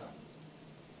eyelids,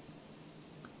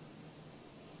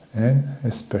 and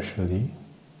especially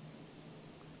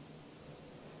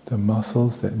the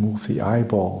muscles that move the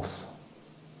eyeballs.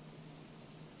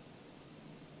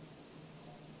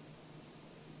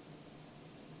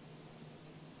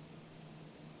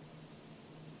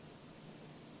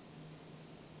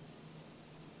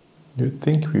 You'd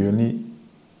think we only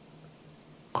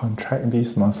contract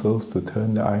these muscles to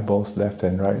turn the eyeballs left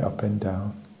and right, up and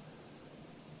down.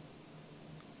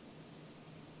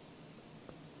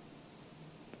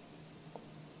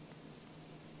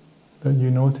 But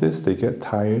you notice they get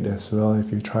tired as well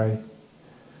if you try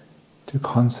to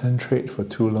concentrate for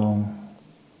too long.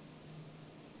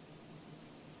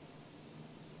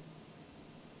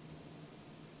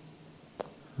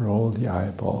 Roll the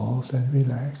eyeballs and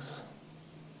relax.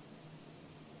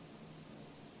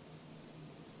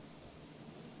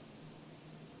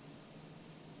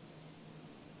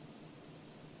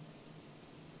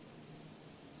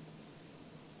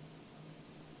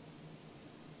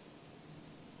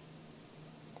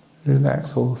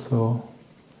 Relax also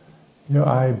your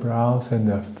eyebrows and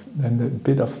the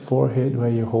bit of forehead where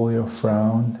you hold your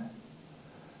frown.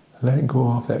 Let go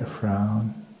of that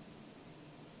frown.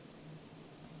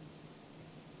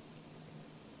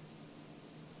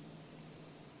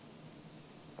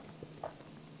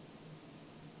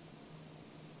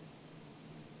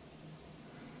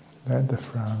 Let the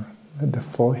frown, let the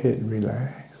forehead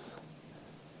relax.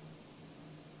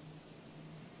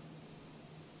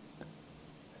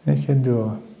 You can do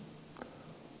a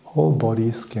whole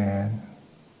body scan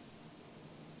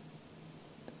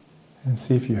and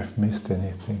see if you have missed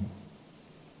anything.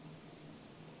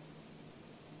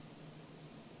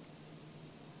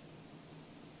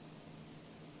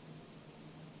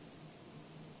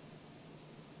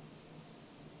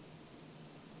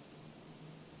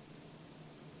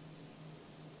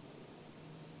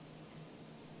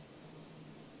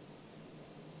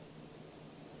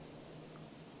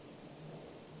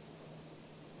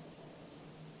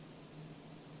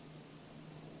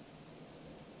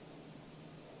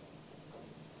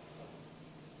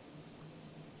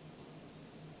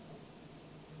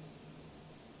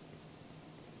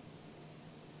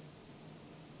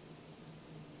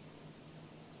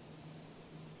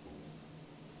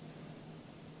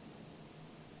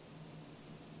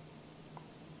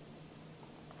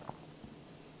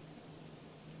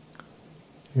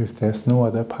 If there's no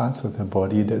other parts of the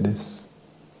body that is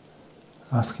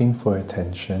asking for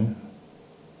attention,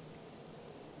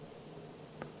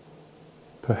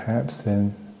 perhaps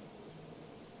then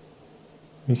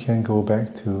we can go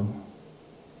back to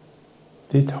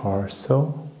the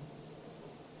torso,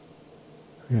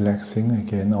 relaxing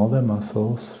again all the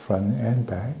muscles front and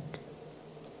back,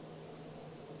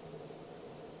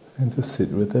 and to sit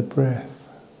with the breath.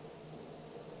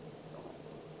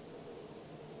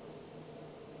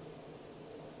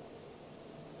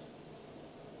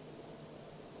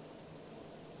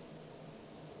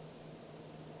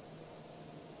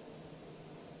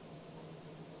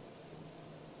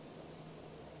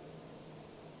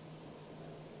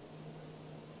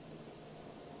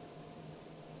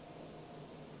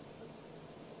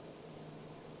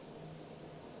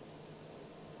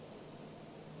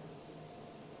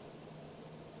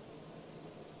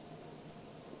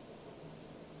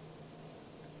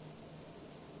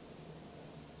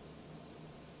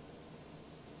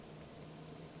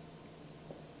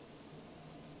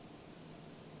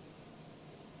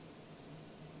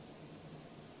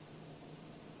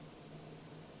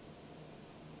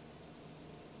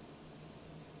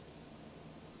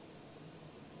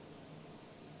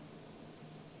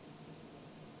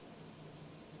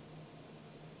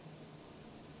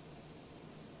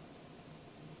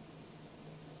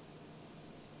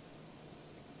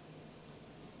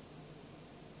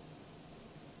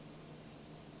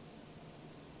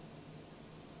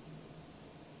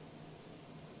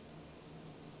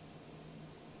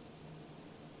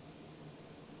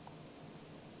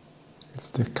 It's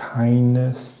the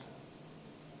kindness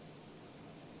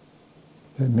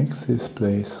that makes this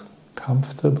place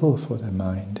comfortable for the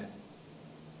mind.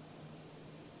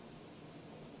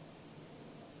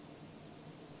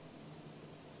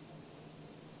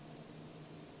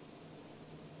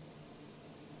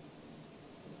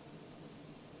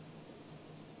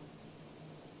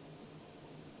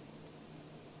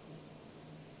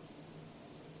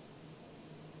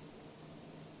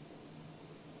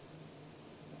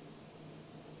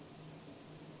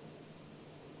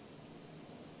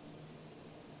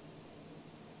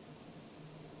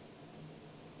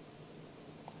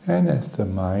 And as the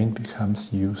mind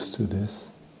becomes used to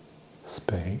this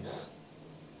space,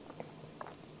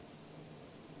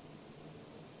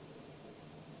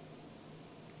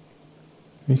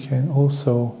 we can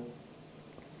also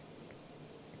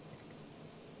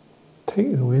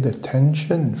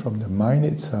tension from the mind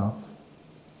itself,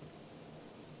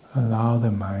 allow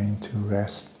the mind to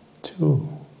rest too.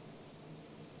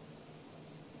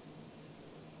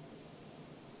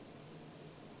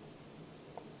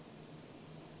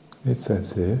 It's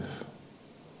as if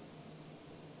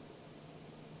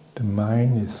the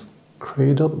mind is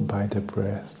cradled by the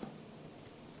breath.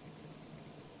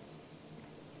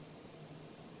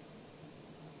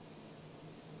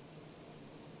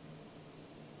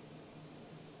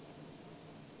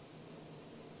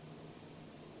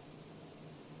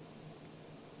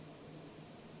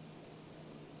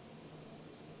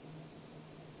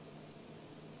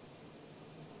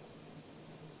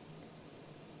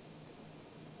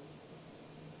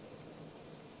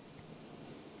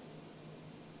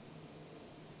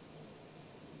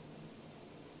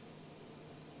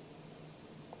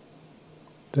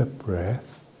 The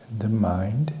breath and the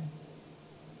mind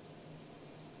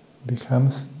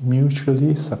becomes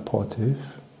mutually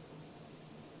supportive,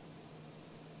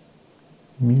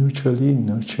 mutually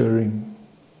nurturing.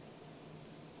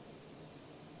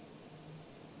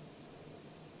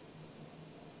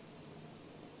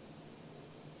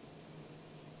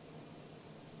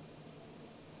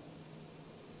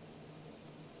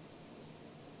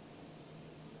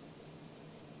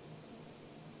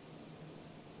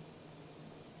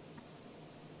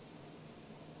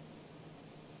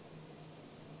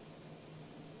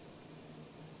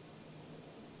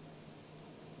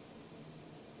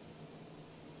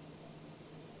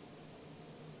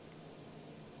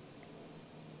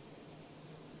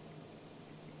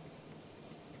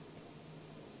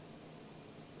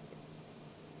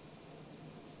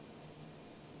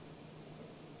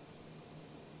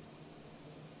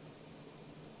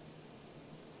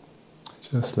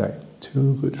 Just like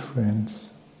two good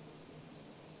friends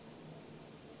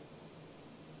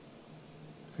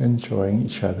enjoying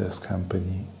each other's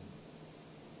company.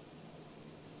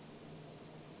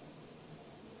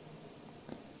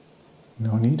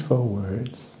 No need for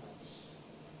words.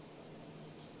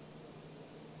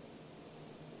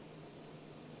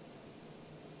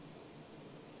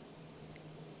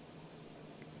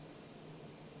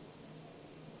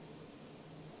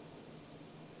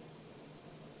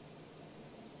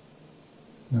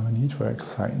 No need for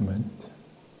excitement.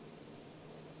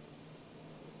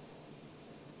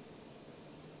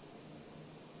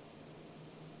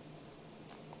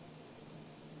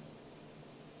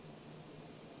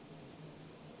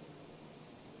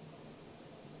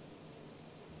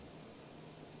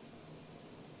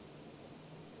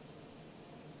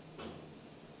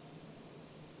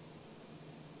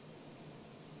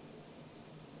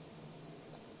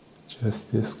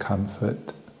 Just this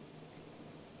comfort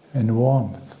and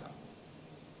warmth.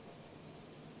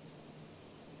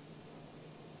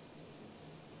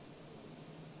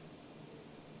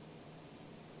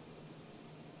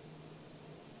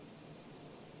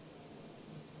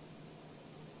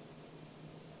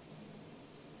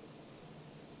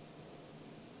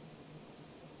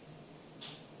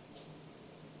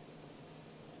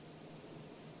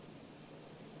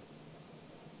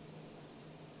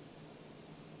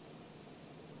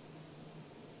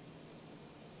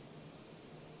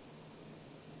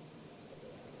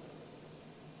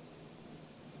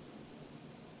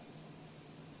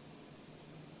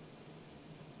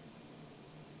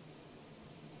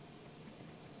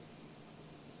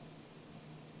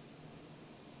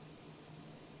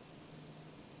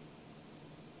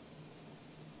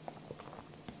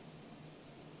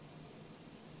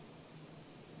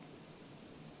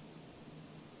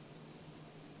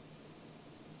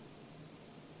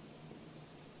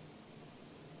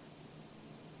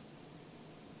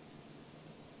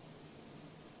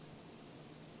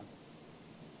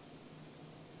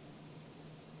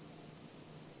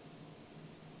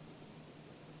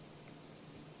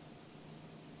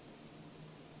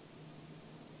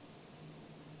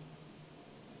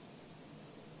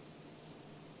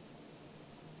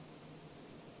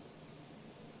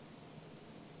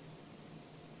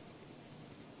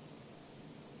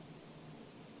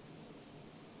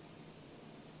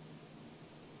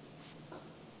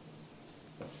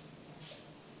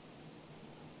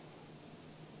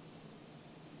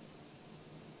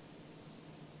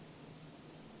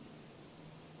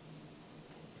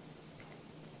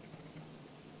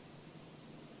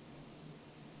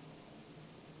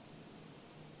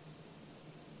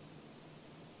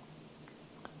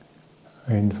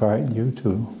 I invite you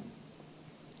to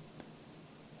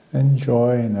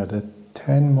enjoy another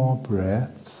 10 more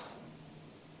breaths.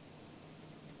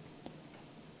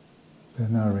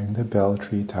 Then I'll ring the bell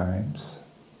 3 times.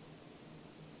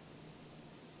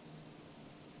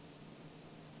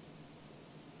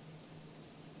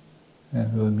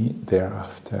 And we'll meet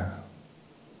thereafter.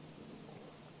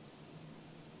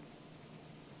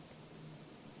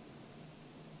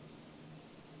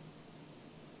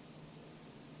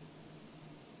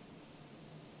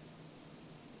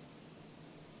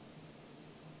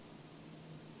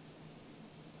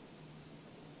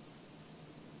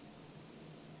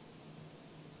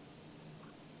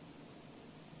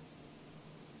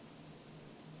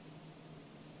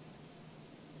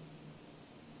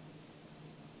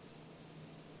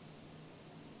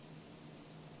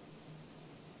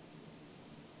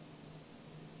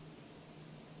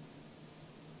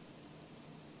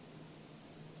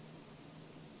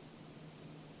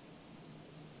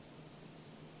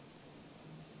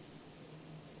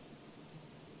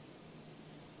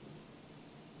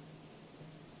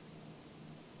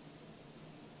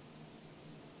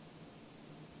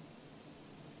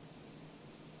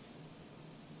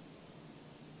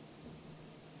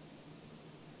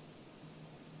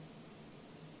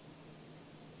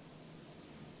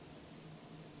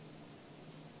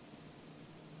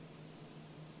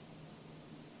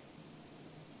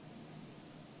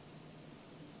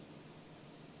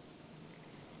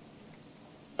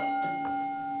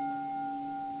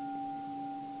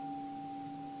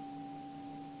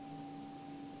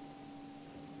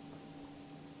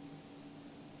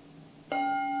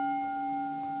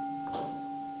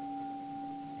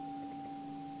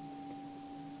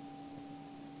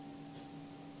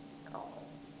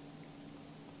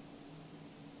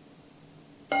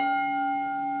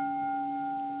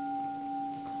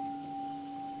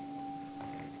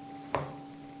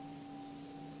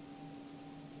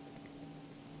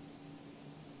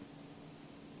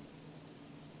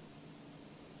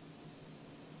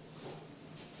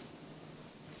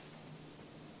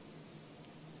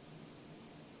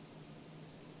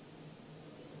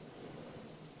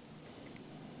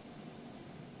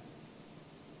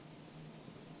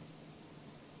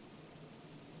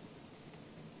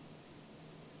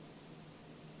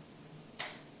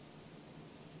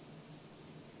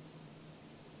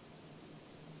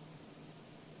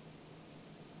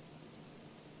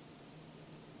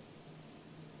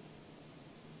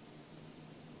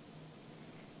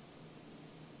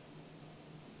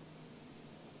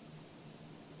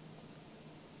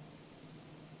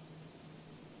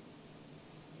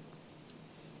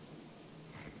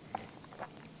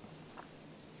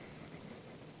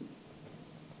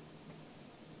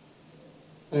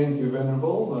 Thank you,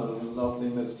 Venerable. Lovely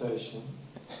meditation.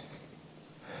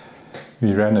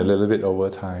 We ran a little bit over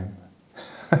time.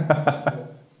 Perfect.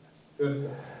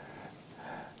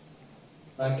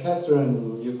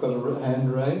 Catherine, you've got a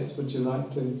hand raised. Would you like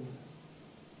to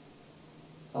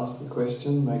ask the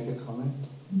question, make a comment?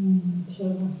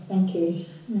 Sure, thank you.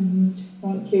 And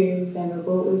thank you,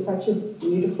 Venerable. It was such a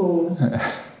beautiful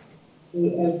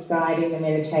way of guiding the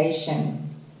meditation.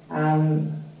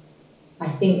 I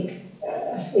think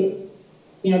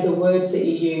the words that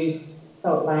you used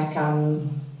felt like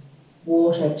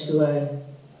water to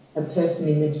a person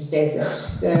in the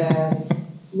desert.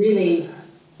 Really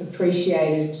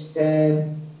appreciated the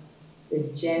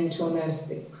gentleness,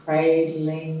 the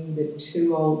cradling, the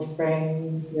two old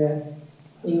friends, the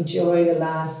enjoy the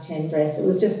last 10 breaths. It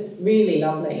was just really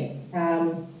lovely.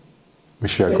 We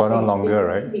should have gone on longer,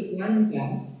 right?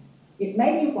 It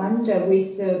made me wonder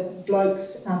with the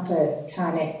blokes up at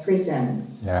Carnet Prison.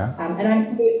 Yeah. And I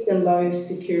know it's a low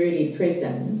security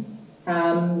prison.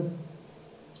 And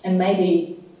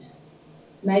maybe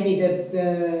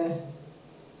the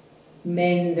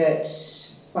men that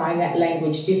find that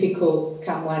language difficult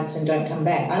come once and don't come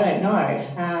back. I don't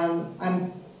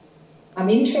know. I'm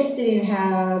interested in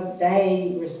how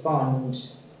they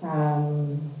respond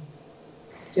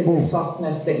to the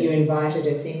softness that you invited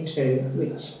us into,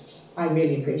 which I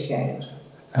really appreciated.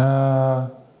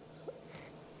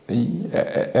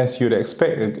 As you'd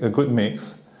expect, a good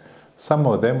mix. Some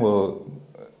of them will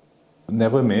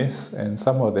never miss, and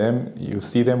some of them you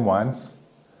see them once.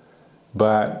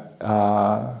 But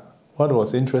what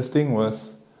was interesting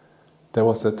was there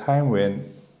was a time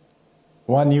when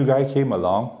one new guy came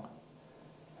along,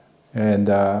 and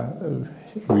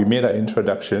we made our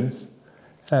introductions.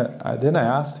 And then I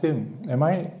asked him, "Am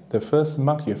I the first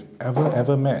monk you've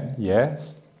ever met?"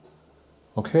 "Yes."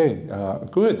 "Okay,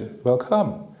 good,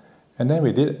 welcome." And then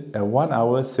we did a 1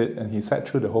 hour sit, and he sat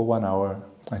through the whole 1 hour,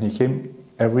 and he came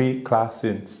every class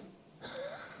since.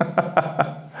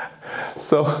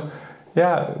 So,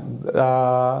 yeah,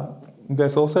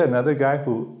 there's also another guy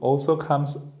who also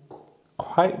comes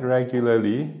quite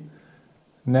regularly,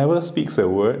 never speaks a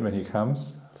word when he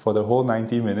comes for the whole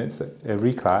 90 minutes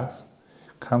every class,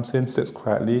 comes in, sits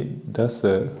quietly, does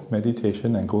the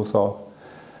meditation and goes off.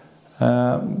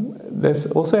 There's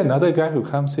also another guy who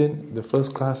comes in, the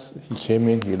first class, he came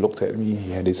in, he looked at me,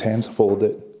 he had his hands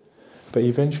folded. But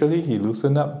eventually he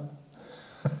loosened up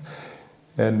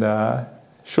and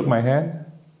shook my hand.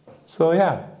 So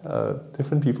yeah,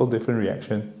 different people, different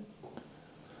reaction.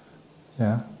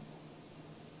 Yeah.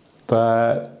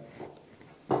 But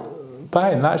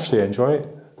by and large, they enjoy it.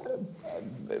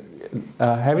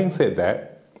 Having said that,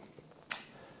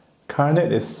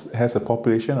 Karnat has a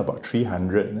population of about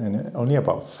 300, and only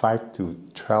about 5 to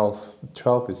 12.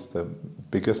 12 is the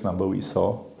biggest number we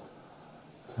saw.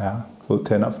 Yeah, who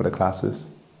turn up for the classes.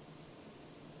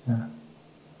 Yeah.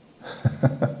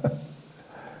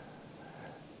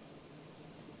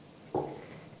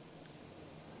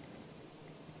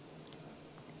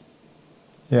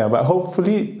 Yeah, but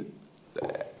hopefully,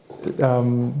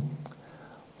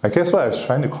 I guess what I was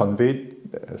trying to convey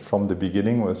from the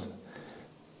beginning was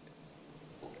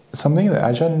something that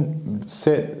Ajahn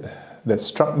said that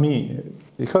struck me,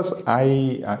 because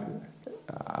I've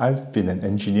been an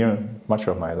engineer much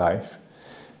of my life,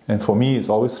 and for me it's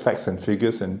always facts and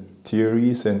figures and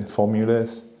theories and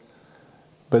formulas.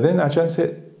 But then Ajahn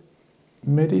said,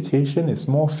 meditation is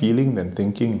more feeling than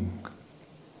thinking.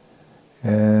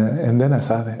 And then I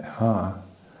started,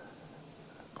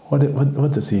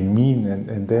 what does he mean?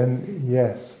 And then,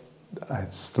 yes, I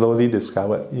slowly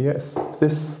discovered, yes,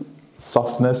 this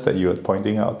softness that you were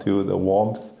pointing out to, the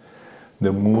warmth,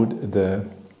 the mood, the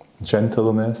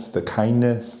gentleness, the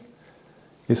kindness,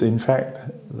 is in fact,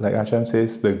 like Ajahn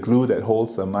says, the glue that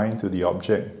holds the mind to the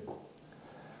object.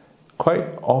 Quite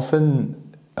often,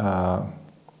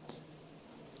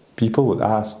 people would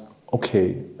ask,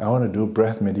 okay, I want to do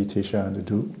breath meditation, I want to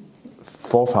do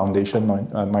 4 foundation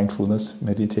mindfulness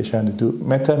meditation, I want to do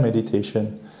metta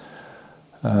meditation.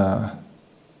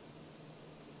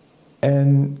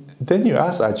 And then you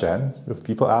ask Ajahn,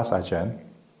 people ask Ajahn,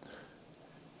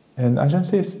 and Ajahn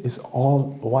says it's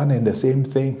all one and the same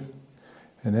thing.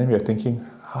 And then we are thinking,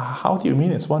 how do you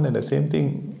mean it's one and the same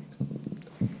thing?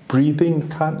 Breathing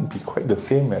can't be quite the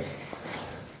same as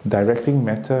directing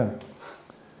metta.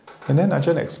 And then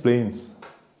Ajahn explains,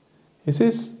 he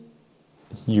says,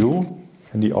 you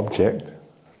and the object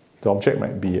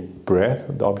might be breath,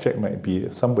 the object might be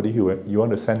somebody who you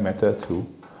want to send metta to,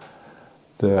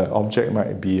 the object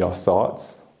might be your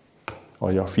thoughts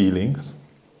or your feelings,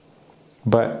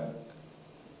 but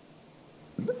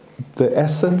the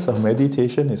essence of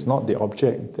meditation is not the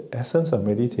object. The essence of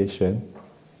meditation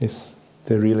is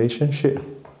the relationship,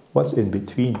 what's in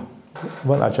between,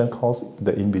 what Ajahn calls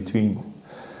the in-between,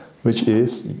 which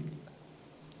is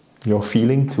your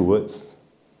feeling towards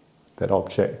that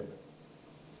object.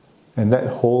 And that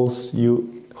holds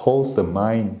the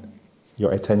mind,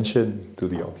 your attention to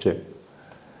the object.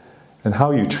 And how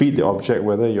you treat the object,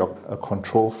 whether you're a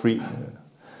control freak,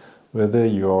 whether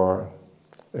you're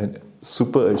a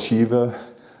super achiever,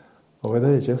 or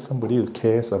whether you're just somebody who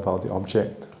cares about the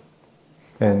object.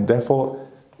 And therefore,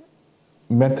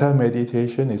 metta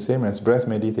meditation is same as breath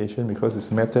meditation because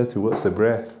it's metta towards the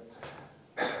breath.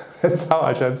 That's how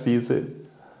Ajahn sees it.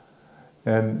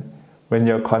 And when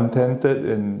you're contented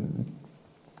and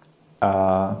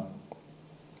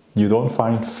you don't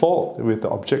find fault with the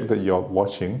object that you're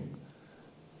watching,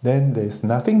 then there's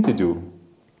nothing to do.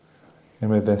 And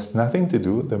when there's nothing to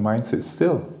do, the mind sits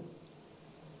still.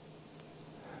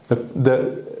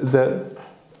 The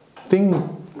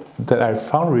thing that I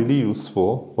found really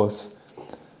useful was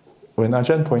when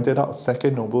Ajahn pointed out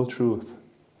second noble truth,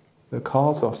 the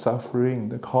cause of suffering,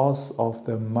 the cause of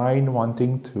the mind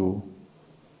wanting to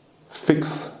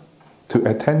fix, to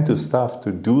attend to stuff,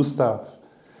 to do stuff,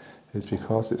 is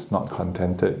because it's not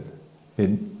contented.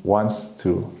 It wants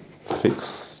to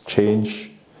fix,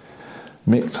 change,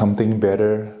 make something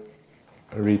better,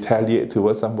 retaliate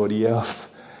towards somebody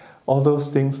else. All those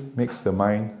things makes the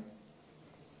mind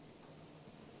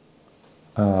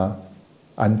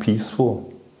unpeaceful.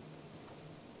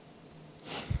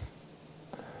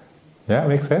 Yeah,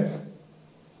 makes sense?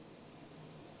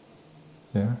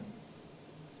 Yeah.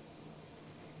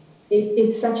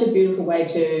 It's such a beautiful way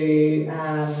to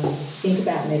think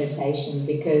about meditation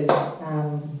because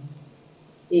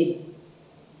it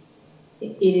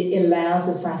allows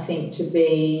us, I think, to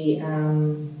be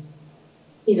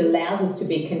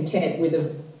content with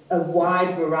a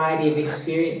wide variety of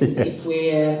experiences. Yes. If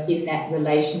we're in that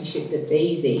relationship that's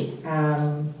easy.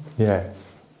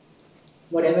 Yes.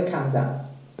 Whatever comes up.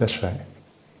 That's right.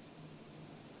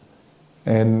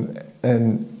 And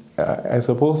I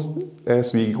suppose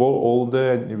as we grow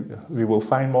older, we will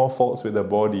find more faults with the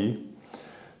body.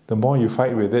 The more you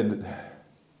fight with it,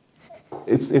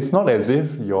 it's not as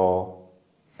if your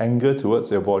anger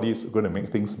towards your body is going to make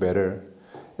things better.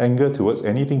 Anger towards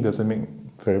anything doesn't make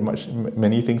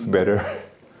many things better.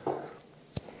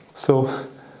 So,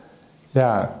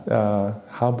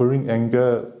 harboring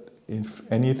anger, if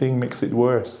anything, makes it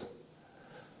worse.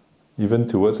 Even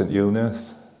towards an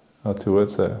illness or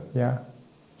towards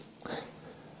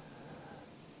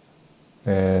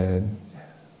and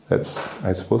that's,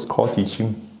 I suppose, core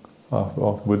teaching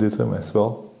of Buddhism as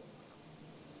well.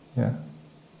 Yeah.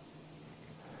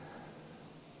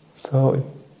 So,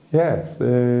 yes.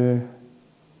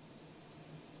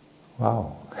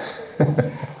 Wow.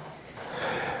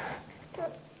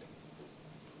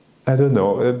 I don't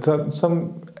know.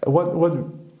 What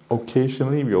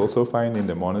occasionally we also find in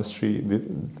the monastery,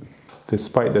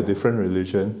 despite the different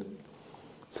religion,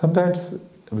 sometimes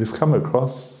we've come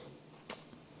across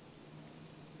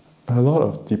a lot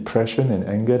of depression and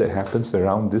anger that happens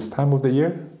around this time of the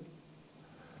year.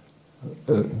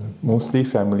 Mostly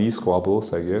family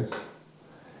squabbles, I guess.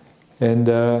 And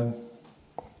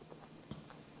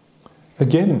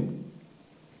again,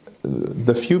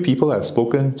 the few people I've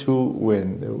spoken to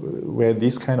where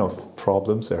these kind of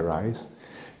problems arise,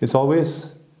 it's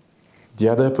always the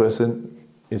other person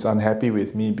is unhappy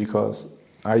with me because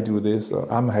I do this, or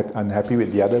I'm unhappy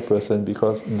with the other person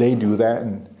because they do that.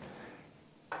 And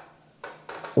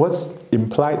what's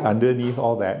implied underneath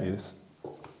all that is,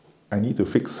 I need to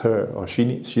fix her, or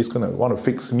she's going to want to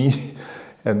fix me,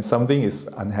 and something is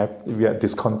unhappy. We are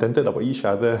discontented about each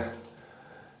other,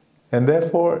 and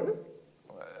therefore,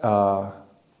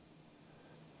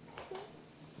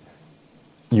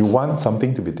 you want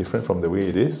something to be different from the way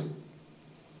it is,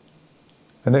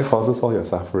 and that causes all your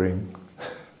suffering.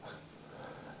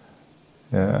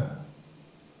 Yeah.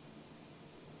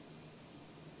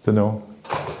 Don't know.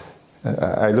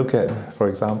 I look at, for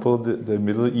example, the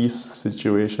Middle East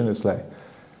situation. It's like,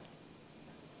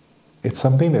 it's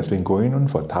something that's been going on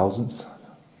for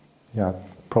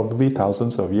probably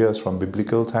thousands of years, from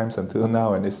biblical times until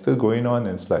now, and it's still going on.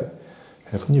 And it's like,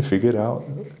 haven't you figured out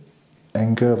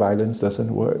anger, violence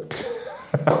doesn't work?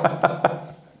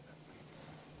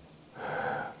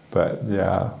 But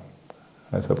yeah,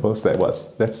 I suppose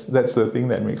that's the thing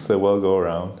that makes the world go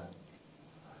around.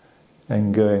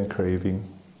 Anger and craving.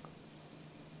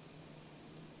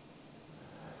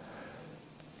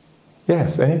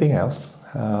 Yes, anything else?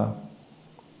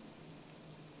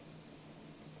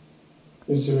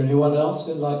 Is there anyone else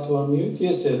who'd like to unmute?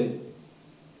 Yes, Ellie.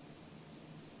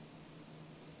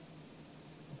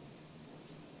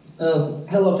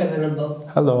 Hello, Venerable.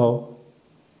 Hello.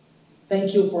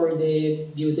 Thank you for the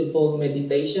beautiful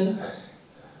meditation.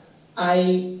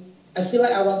 I feel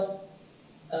like I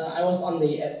was on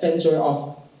the adventure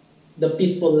of the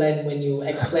peaceful land when you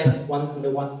explained one by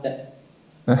one that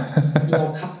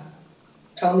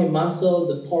count the muscle,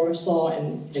 the torso,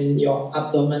 and your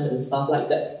abdomen and stuff like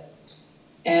that.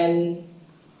 And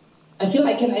I feel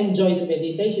I can enjoy the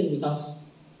meditation because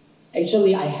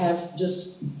actually I have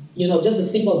just a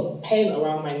simple pain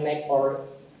around my neck or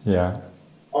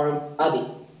body.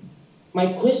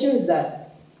 My question is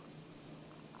that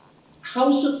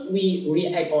how should we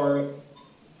react or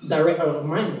direct our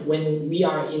mind when we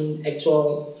are in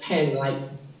actual pain, like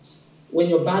when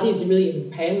your body is really in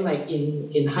pain, like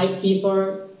in high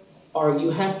fever, or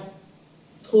you have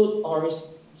tooth or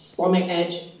stomach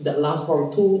ache that lasts for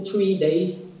 2-3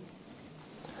 days.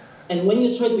 And when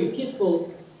you try to be peaceful,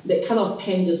 that kind of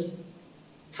pain just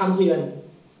comes to you and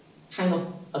kind of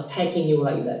attacking you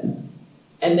like that.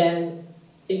 And then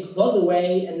it goes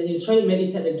away, and then you try to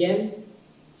meditate again,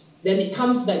 then it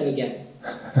comes back again.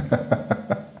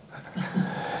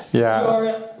 Yeah. Your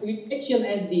reaction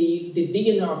as the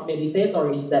beginner of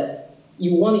meditator is that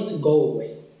you want it to go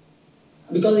away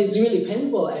because it's really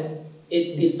painful and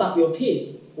it disturbs your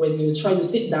peace. When you try to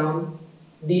sit down,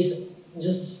 I'm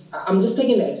just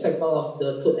taking the example of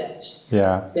the tooth edge.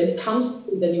 Yeah. Then it comes,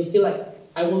 then you feel like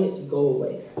I want it to go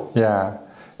away. Yeah.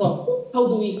 So how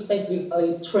do we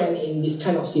specifically train in this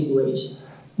kind of situation?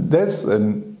 That's a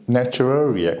natural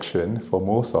reaction for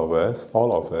most of us,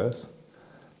 all of us.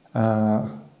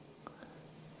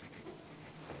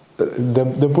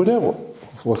 The Buddha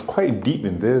was quite deep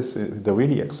in this, the way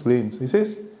he explains. He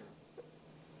says,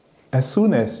 as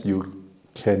soon as you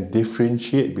can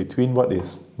differentiate between what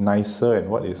is nicer and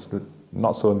what is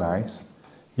not so nice,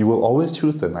 you will always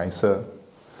choose the nicer.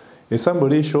 If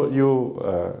somebody showed you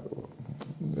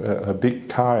a big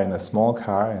car and a small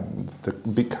car, and the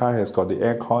big car has got the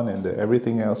aircon and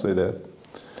everything else with it,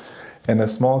 and the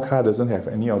small car doesn't have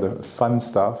any of the fun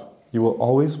stuff, you will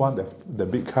always want the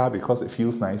big car because it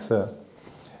feels nicer.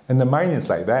 And the mind is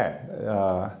like that.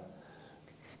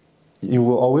 you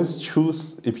will always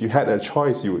choose, if you had a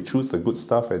choice, you would choose the good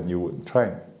stuff and you would try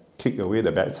and kick away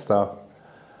the bad stuff.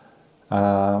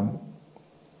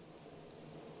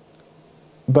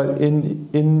 But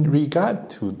in regard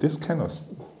to this kind of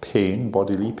pain,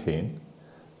 bodily pain,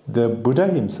 the Buddha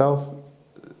himself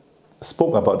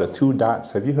spoke about the two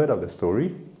darts. Have you heard of the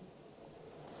story?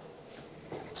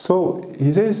 So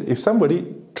he says, if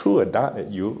somebody threw a dart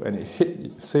at you and it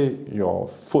hit, say, your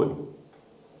foot,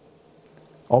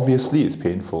 obviously it's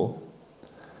painful.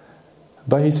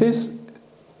 But he says,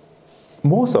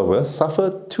 most of us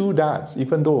suffer two darts,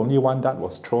 even though only one dart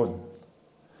was thrown.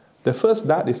 The first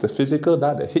dart is the physical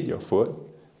dart that hit your foot,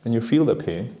 and you feel the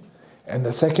pain. And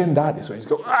the second dart is when you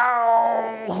go,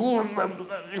 ow, who's the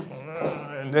bloody...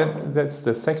 And then that's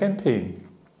the second pain.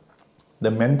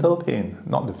 The mental pain,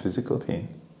 not the physical pain.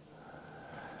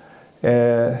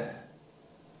 And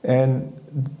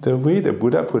the way the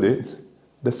Buddha put it,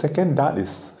 the second dart is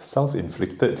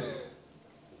self-inflicted.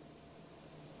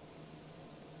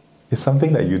 It's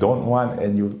something that you don't want,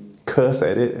 and you curse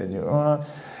at it,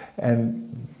 and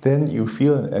then you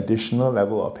feel an additional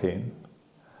level of pain.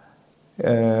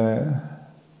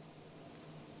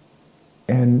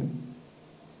 And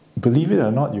believe it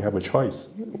or not, you have a choice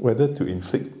whether to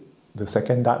inflict the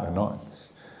second dart or not.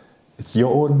 It's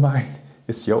your own mind.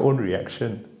 It's your own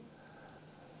reaction.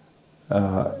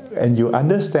 And you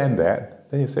understand that,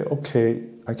 then you say, okay,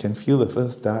 I can feel the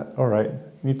first dart. All right,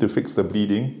 need to fix the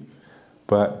bleeding,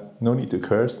 but no need to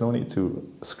curse, no need to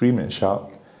scream and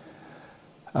shout.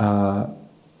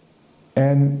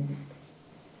 And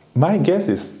my guess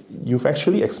is you've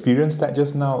actually experienced that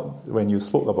just now when you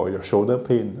spoke about your shoulder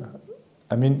pain.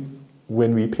 I mean,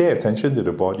 when we pay attention to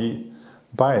the body,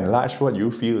 by and large what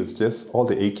you feel is just all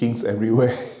the achings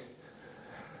everywhere.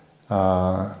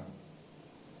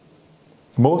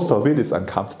 Most of it is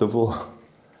uncomfortable.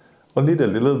 Only the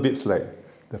little bits like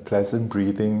the pleasant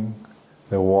breathing,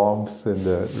 the warmth and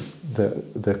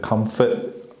the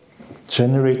comfort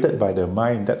generated by the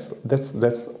mind, that's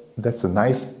the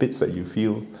nice bits that you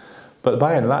feel. But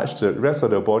by and large, the rest of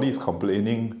the body is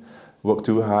complaining, worked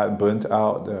too hard, burnt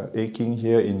out, aching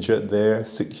here, injured there,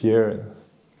 sick here.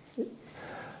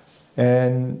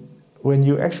 And when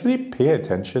you actually pay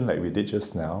attention like we did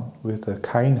just now, with a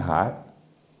kind heart,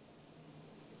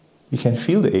 you can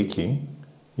feel the aching,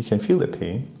 you can feel the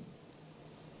pain,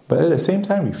 but at the same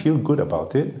time you feel good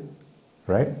about it,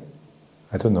 right?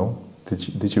 I don't know.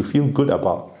 Did you feel good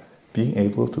about being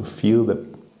able to feel the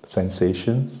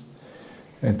sensations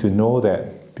and to know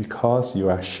that because you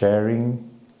are sharing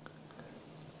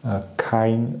a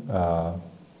kind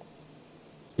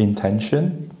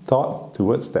intention, thought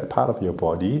towards that part of your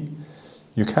body,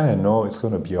 you kind of know it's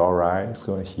going to be all right, it's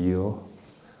going to heal.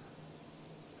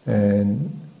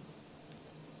 And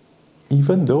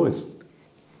even though it's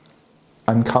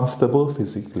uncomfortable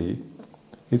physically,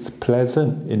 it's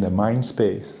pleasant in the mind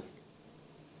space.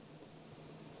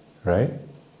 Right?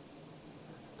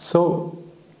 So,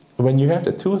 when you have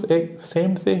the toothache,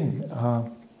 same thing.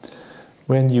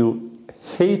 When you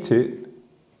hate it,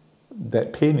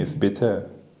 that pain is bitter.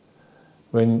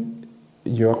 When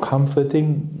you're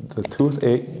comforting the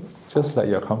toothache, just like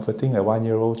you're comforting a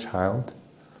 1-year-old child,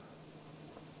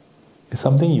 it's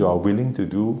something you are willing to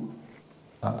do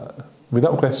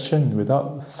without question,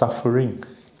 without suffering.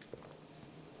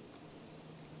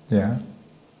 Yeah?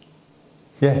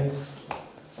 Yes.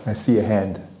 I see a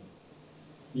hand.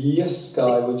 Yes,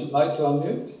 Guy, would you like to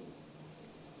unmute?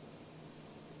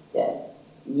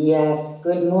 Yes,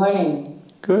 good morning.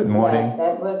 Good morning. Yeah,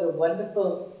 that was a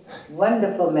wonderful,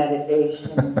 wonderful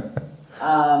meditation.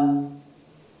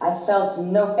 I felt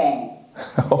no pain.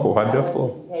 Oh,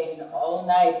 wonderful. I was in pain all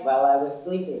night while I was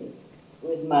sleeping,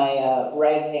 with my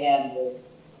right hand was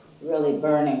really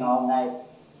burning all night.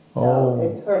 So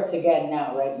it hurts again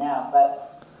now, right now,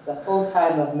 but the whole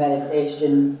time of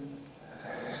meditation,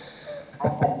 I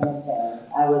had no pain.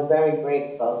 I was very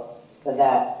grateful for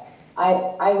that.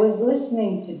 I was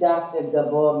listening to Dr.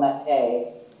 Gabor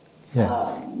Mate.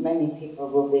 Yes. Many people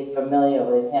will be familiar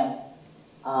with him.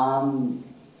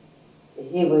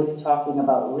 He was talking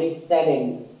about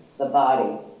resetting the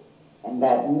body, and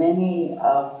that many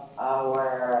of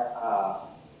our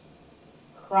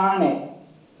chronic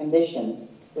conditions,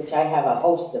 which I have a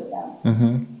host of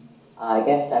them, I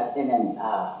guess I've been an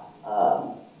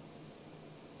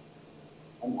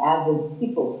avid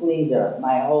people pleaser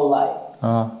my whole life.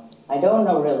 I don't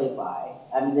know really why.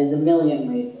 I mean, there's a million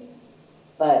reasons.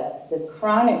 But the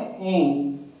chronic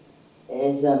pain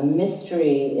is a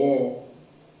mystery in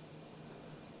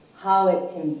how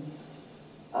it can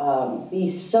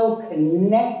be so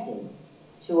connected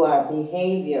to our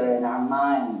behavior and our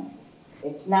mind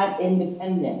It's not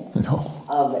independent No.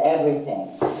 of everything.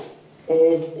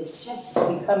 It's just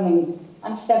becoming,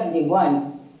 I'm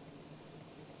 71,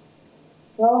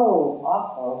 so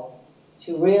awful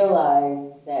to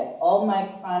realize that all my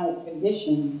chronic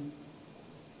conditions,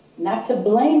 not to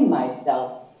blame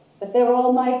myself, but they're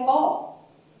all my fault,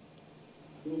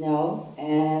 you know,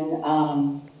 and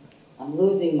I'm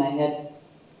losing my head.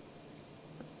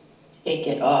 Take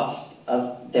it off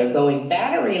of, they're going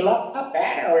battery low,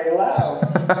 battery low.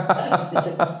 It's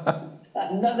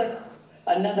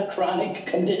another chronic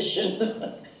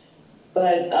condition.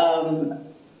 But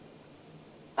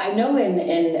I know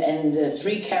in the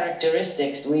 3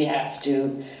 characteristics we have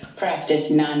to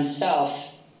practice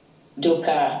non-self,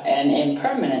 dukkha, and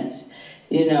impermanence.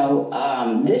 You know,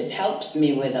 this helps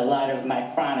me with a lot of my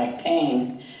chronic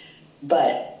pain.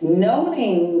 But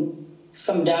knowing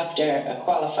from a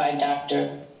qualified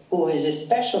doctor who is a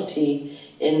specialty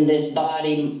in this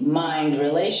body-mind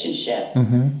relationship,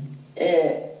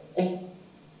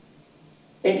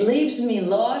 it leaves me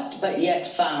lost but yet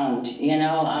found. You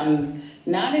know, I'm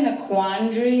not in a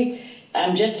quandary,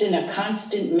 I'm just in a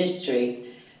constant mystery,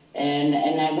 and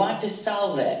I want to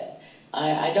solve it.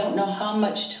 I don't know how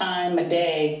much time a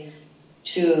day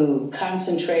to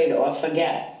concentrate or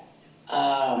forget.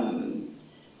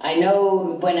 I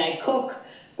know when I cook,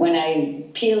 when I'm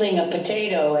peeling a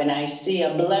potato and I see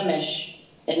a blemish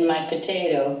in my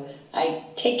potato, I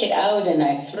take it out and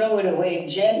I throw it away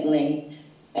gently,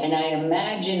 and I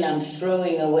imagine I'm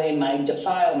throwing away my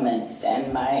defilements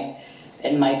and my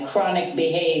chronic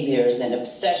behaviors and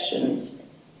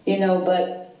obsessions, you know,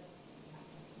 but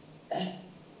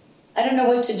I don't know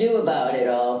what to do about it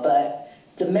all. But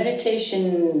the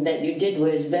meditation that you did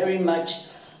was very much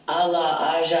a la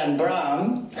Ajahn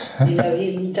Brahm. You know,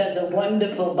 he does a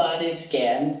wonderful body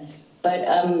scan. But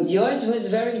yours was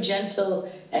very gentle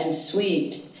and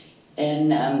sweet.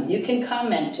 And you can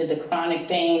comment to the chronic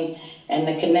pain and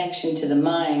the connection to the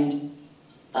mind.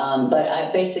 But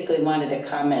I basically wanted to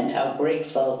comment how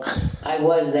grateful I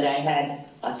was that I had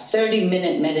a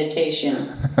 30-minute meditation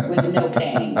with no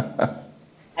pain.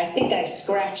 I think I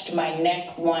scratched my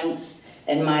neck once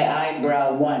and my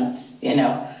eyebrow once, you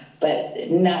know, but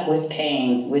not with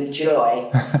pain, with joy.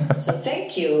 So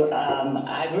thank you.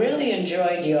 I've really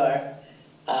enjoyed your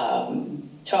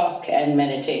talk and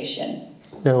meditation.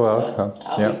 You're welcome. So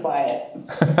I'll be quiet.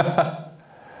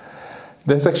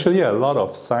 There's actually a lot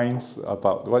of science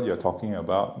about what you're talking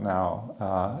about now.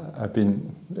 I've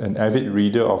been an avid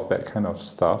reader of that kind of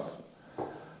stuff.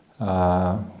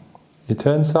 It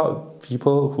turns out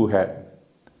people who had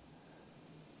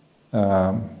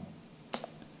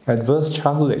adverse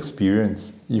childhood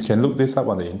experience, you can look this up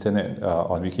on the internet,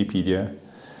 on Wikipedia,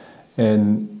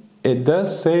 and it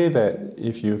does say that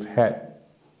if you've had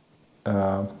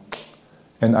an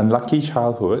unlucky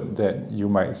childhood, that you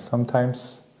might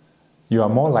sometimes, you are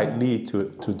more likely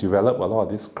to develop a lot of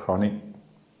this chronic,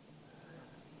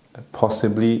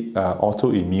 possibly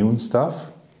autoimmune stuff.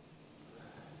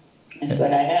 That's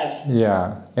what I have.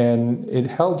 Yeah, and it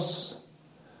helps.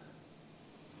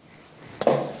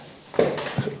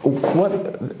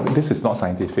 This is not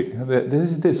scientific.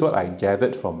 This is what I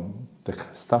gathered from the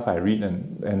stuff I read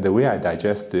and the way I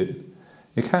digest it.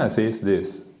 It kind of says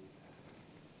this: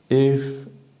 if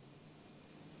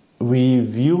we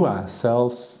view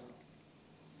ourselves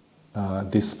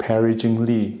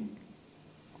disparagingly,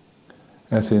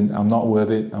 as in, I'm not worth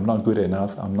it, I'm not good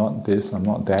enough, I'm not this, I'm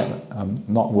not that, I'm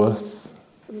not worth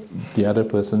the other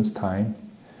person's time.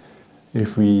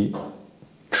 If we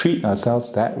treat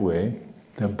ourselves that way,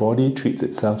 the body treats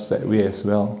itself that way as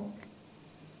well.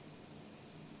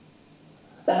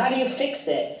 But how do you fix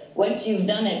it once you've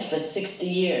done it for 60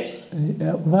 years?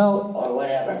 Well, or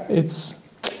whatever. It's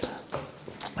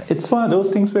one of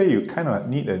those things where you kind of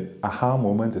need an aha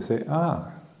moment to say,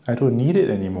 I don't need it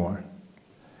anymore.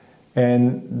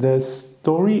 And the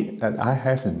story that I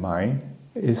have in mind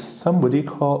is somebody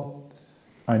called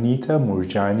Anita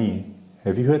Moorjani.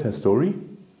 Have you heard her story?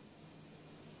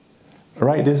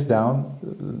 Write this down.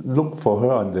 Look for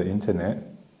her on the internet.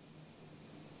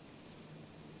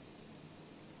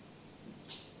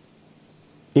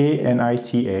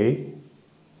 Anita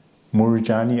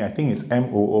Moorjani. I think it's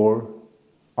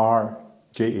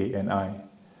Moorjani.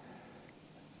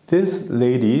 This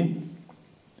lady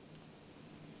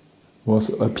was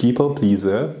a people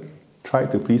pleaser,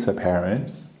 tried to please her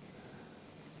parents,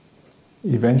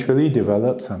 eventually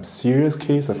developed some serious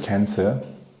case of cancer,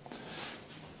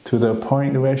 to the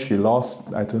point where she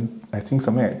lost, I think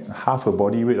something like half her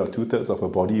body weight or 2/3 of her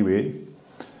body weight.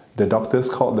 The doctors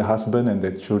called the husband and the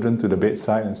children to the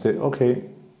bedside and said, okay,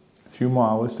 a few more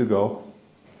hours to go.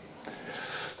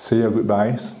 say your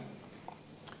goodbyes.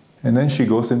 And then she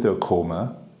goes into a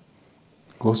coma,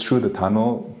 goes through the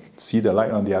tunnel, see the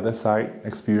light on the other side,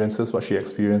 experiences what she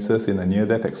experiences in a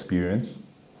near-death experience.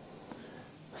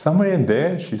 Somewhere in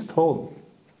there, she's told,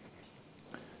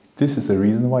 this is the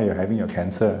reason why you're having your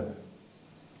cancer.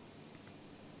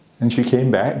 And she came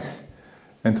back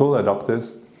and told her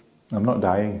doctors, I'm not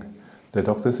dying. The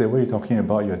doctor said, what are you talking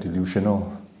about? You're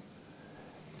delusional.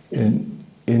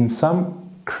 In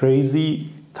some crazy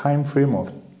time frame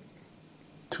of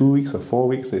 2 weeks or 4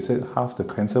 weeks, they said half the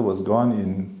cancer was gone.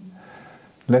 In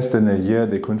less than a year,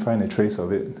 they couldn't find a trace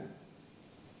of it.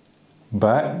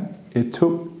 But it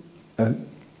took a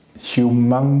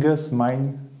humongous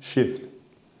mind shift.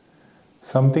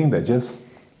 Something that just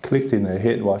clicked in her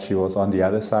head while she was on the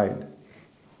other side.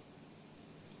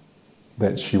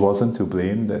 That she wasn't to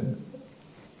blame, that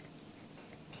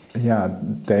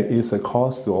there is a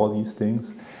cause to all these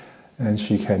things, and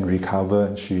she can recover,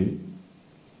 and she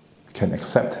can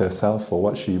accept herself for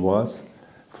what she was,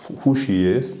 who she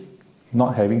is,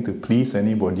 not having to please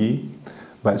anybody,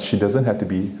 but she doesn't have to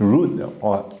be rude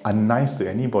or unnice to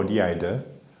anybody either.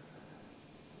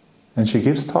 And she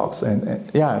gives talks,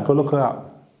 and go look her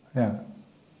up. Yeah.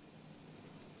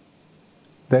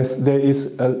 There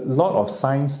is a lot of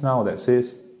science now that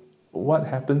says what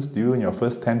happens to you in your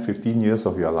first 10, 15 years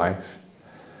of your life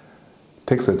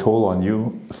takes a toll on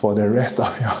you for the rest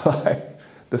of your life.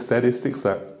 The statistics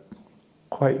are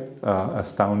quite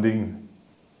astounding.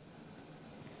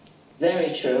 Very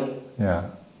true. Yeah.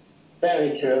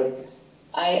 Very true.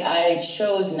 I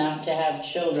chose not to have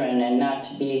children and not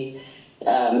to be,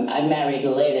 I married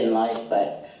late in life,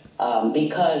 but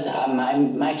because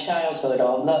my childhood,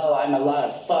 although I'm a lot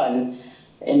of fun,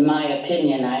 in my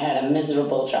opinion, I had a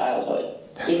miserable childhood.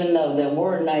 Even though there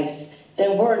were nice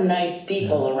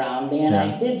people around me, and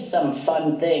I did some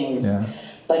fun things. Yeah.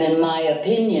 But in my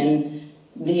opinion,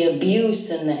 the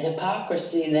abuse and the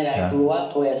hypocrisy that I grew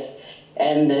up with,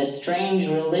 and the strange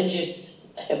religious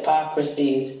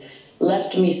hypocrisies,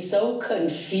 left me so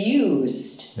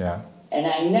confused. Yeah. And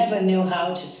I never knew how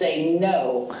to say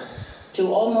no to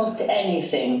almost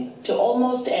anything.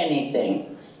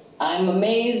 I'm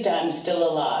amazed I'm still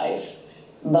alive.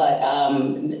 But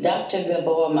Dr.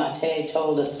 Gabor Mate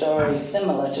told a story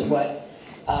similar to what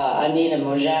Anita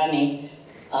Mojani,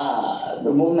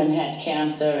 the woman had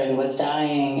cancer and was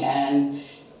dying, and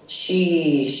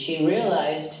she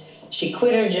realized she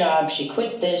quit her job, she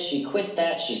quit this, she quit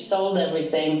that, she sold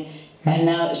everything, and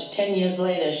now 10 years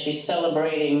later she's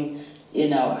celebrating,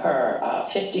 her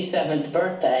 57th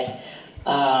birthday.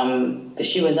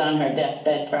 She was on her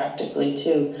deathbed practically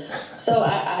too. So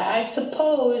I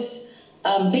suppose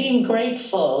being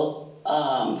grateful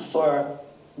for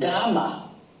Dharma,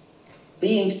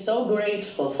 being so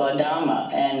grateful for Dharma,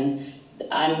 and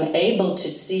I'm able to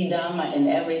see Dharma in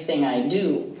everything I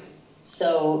do.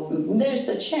 So there's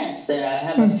a chance that I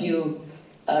have a few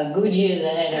good years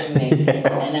ahead of me.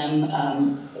 Yes. And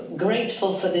I'm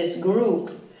grateful for this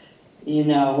group.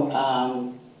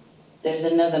 There's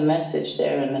another message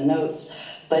there in the notes.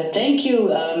 But thank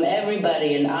you,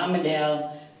 everybody in Armadale.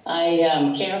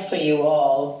 I care for you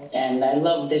all, and I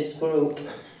love this group.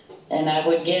 And I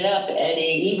would get up,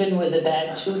 Eddie, even with a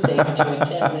bad toothache, to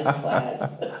attend this class.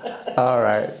 All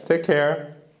right. Take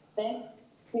care. Thank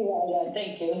you.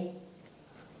 Thank you.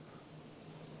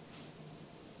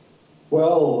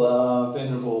 Well,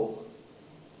 Venerable,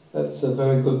 that's a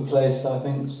very good place, I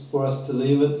think, for us to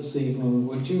leave it this evening.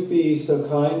 Would you be so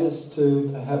kind as to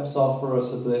perhaps offer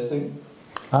us a blessing?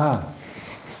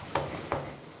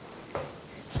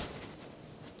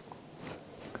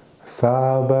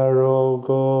 Sabba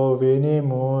rogo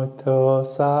vinimutto,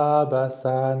 sabba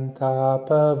santa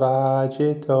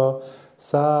pavajito,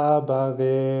 sabba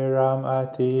veram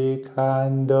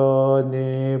atikando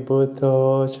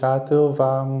nibbutto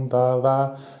chatuvang bhava,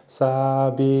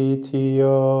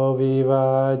 sabitiyo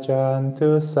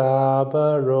vivajantu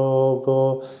sabba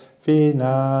rogo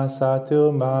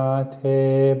vinasatu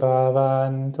mate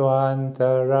bhavantu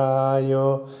antarayo,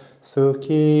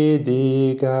 Sukhi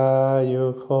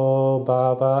digayukho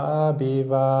bhava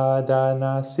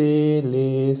abhivadana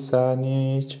sili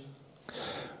sanicha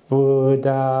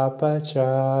Buddha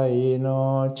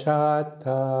pachayino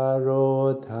chattaro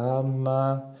dhamma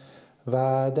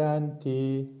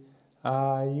vadanti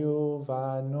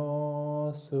ayuvano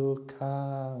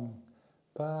sukhang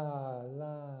pala